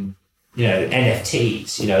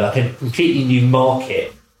 NFTs, like a completely new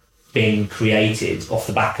market being created off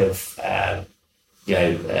the back of,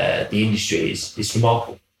 the industry is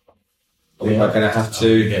remarkable. We are going to have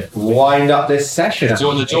to wind up this session. So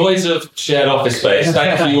on the joys of shared office space,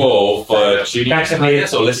 thank you all for tuning in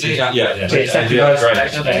or listening. Cheers, thank you guys.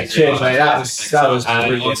 Great. Cheers, mate. That was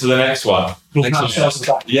And on to the next one. Next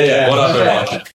one. Yeah, whatever.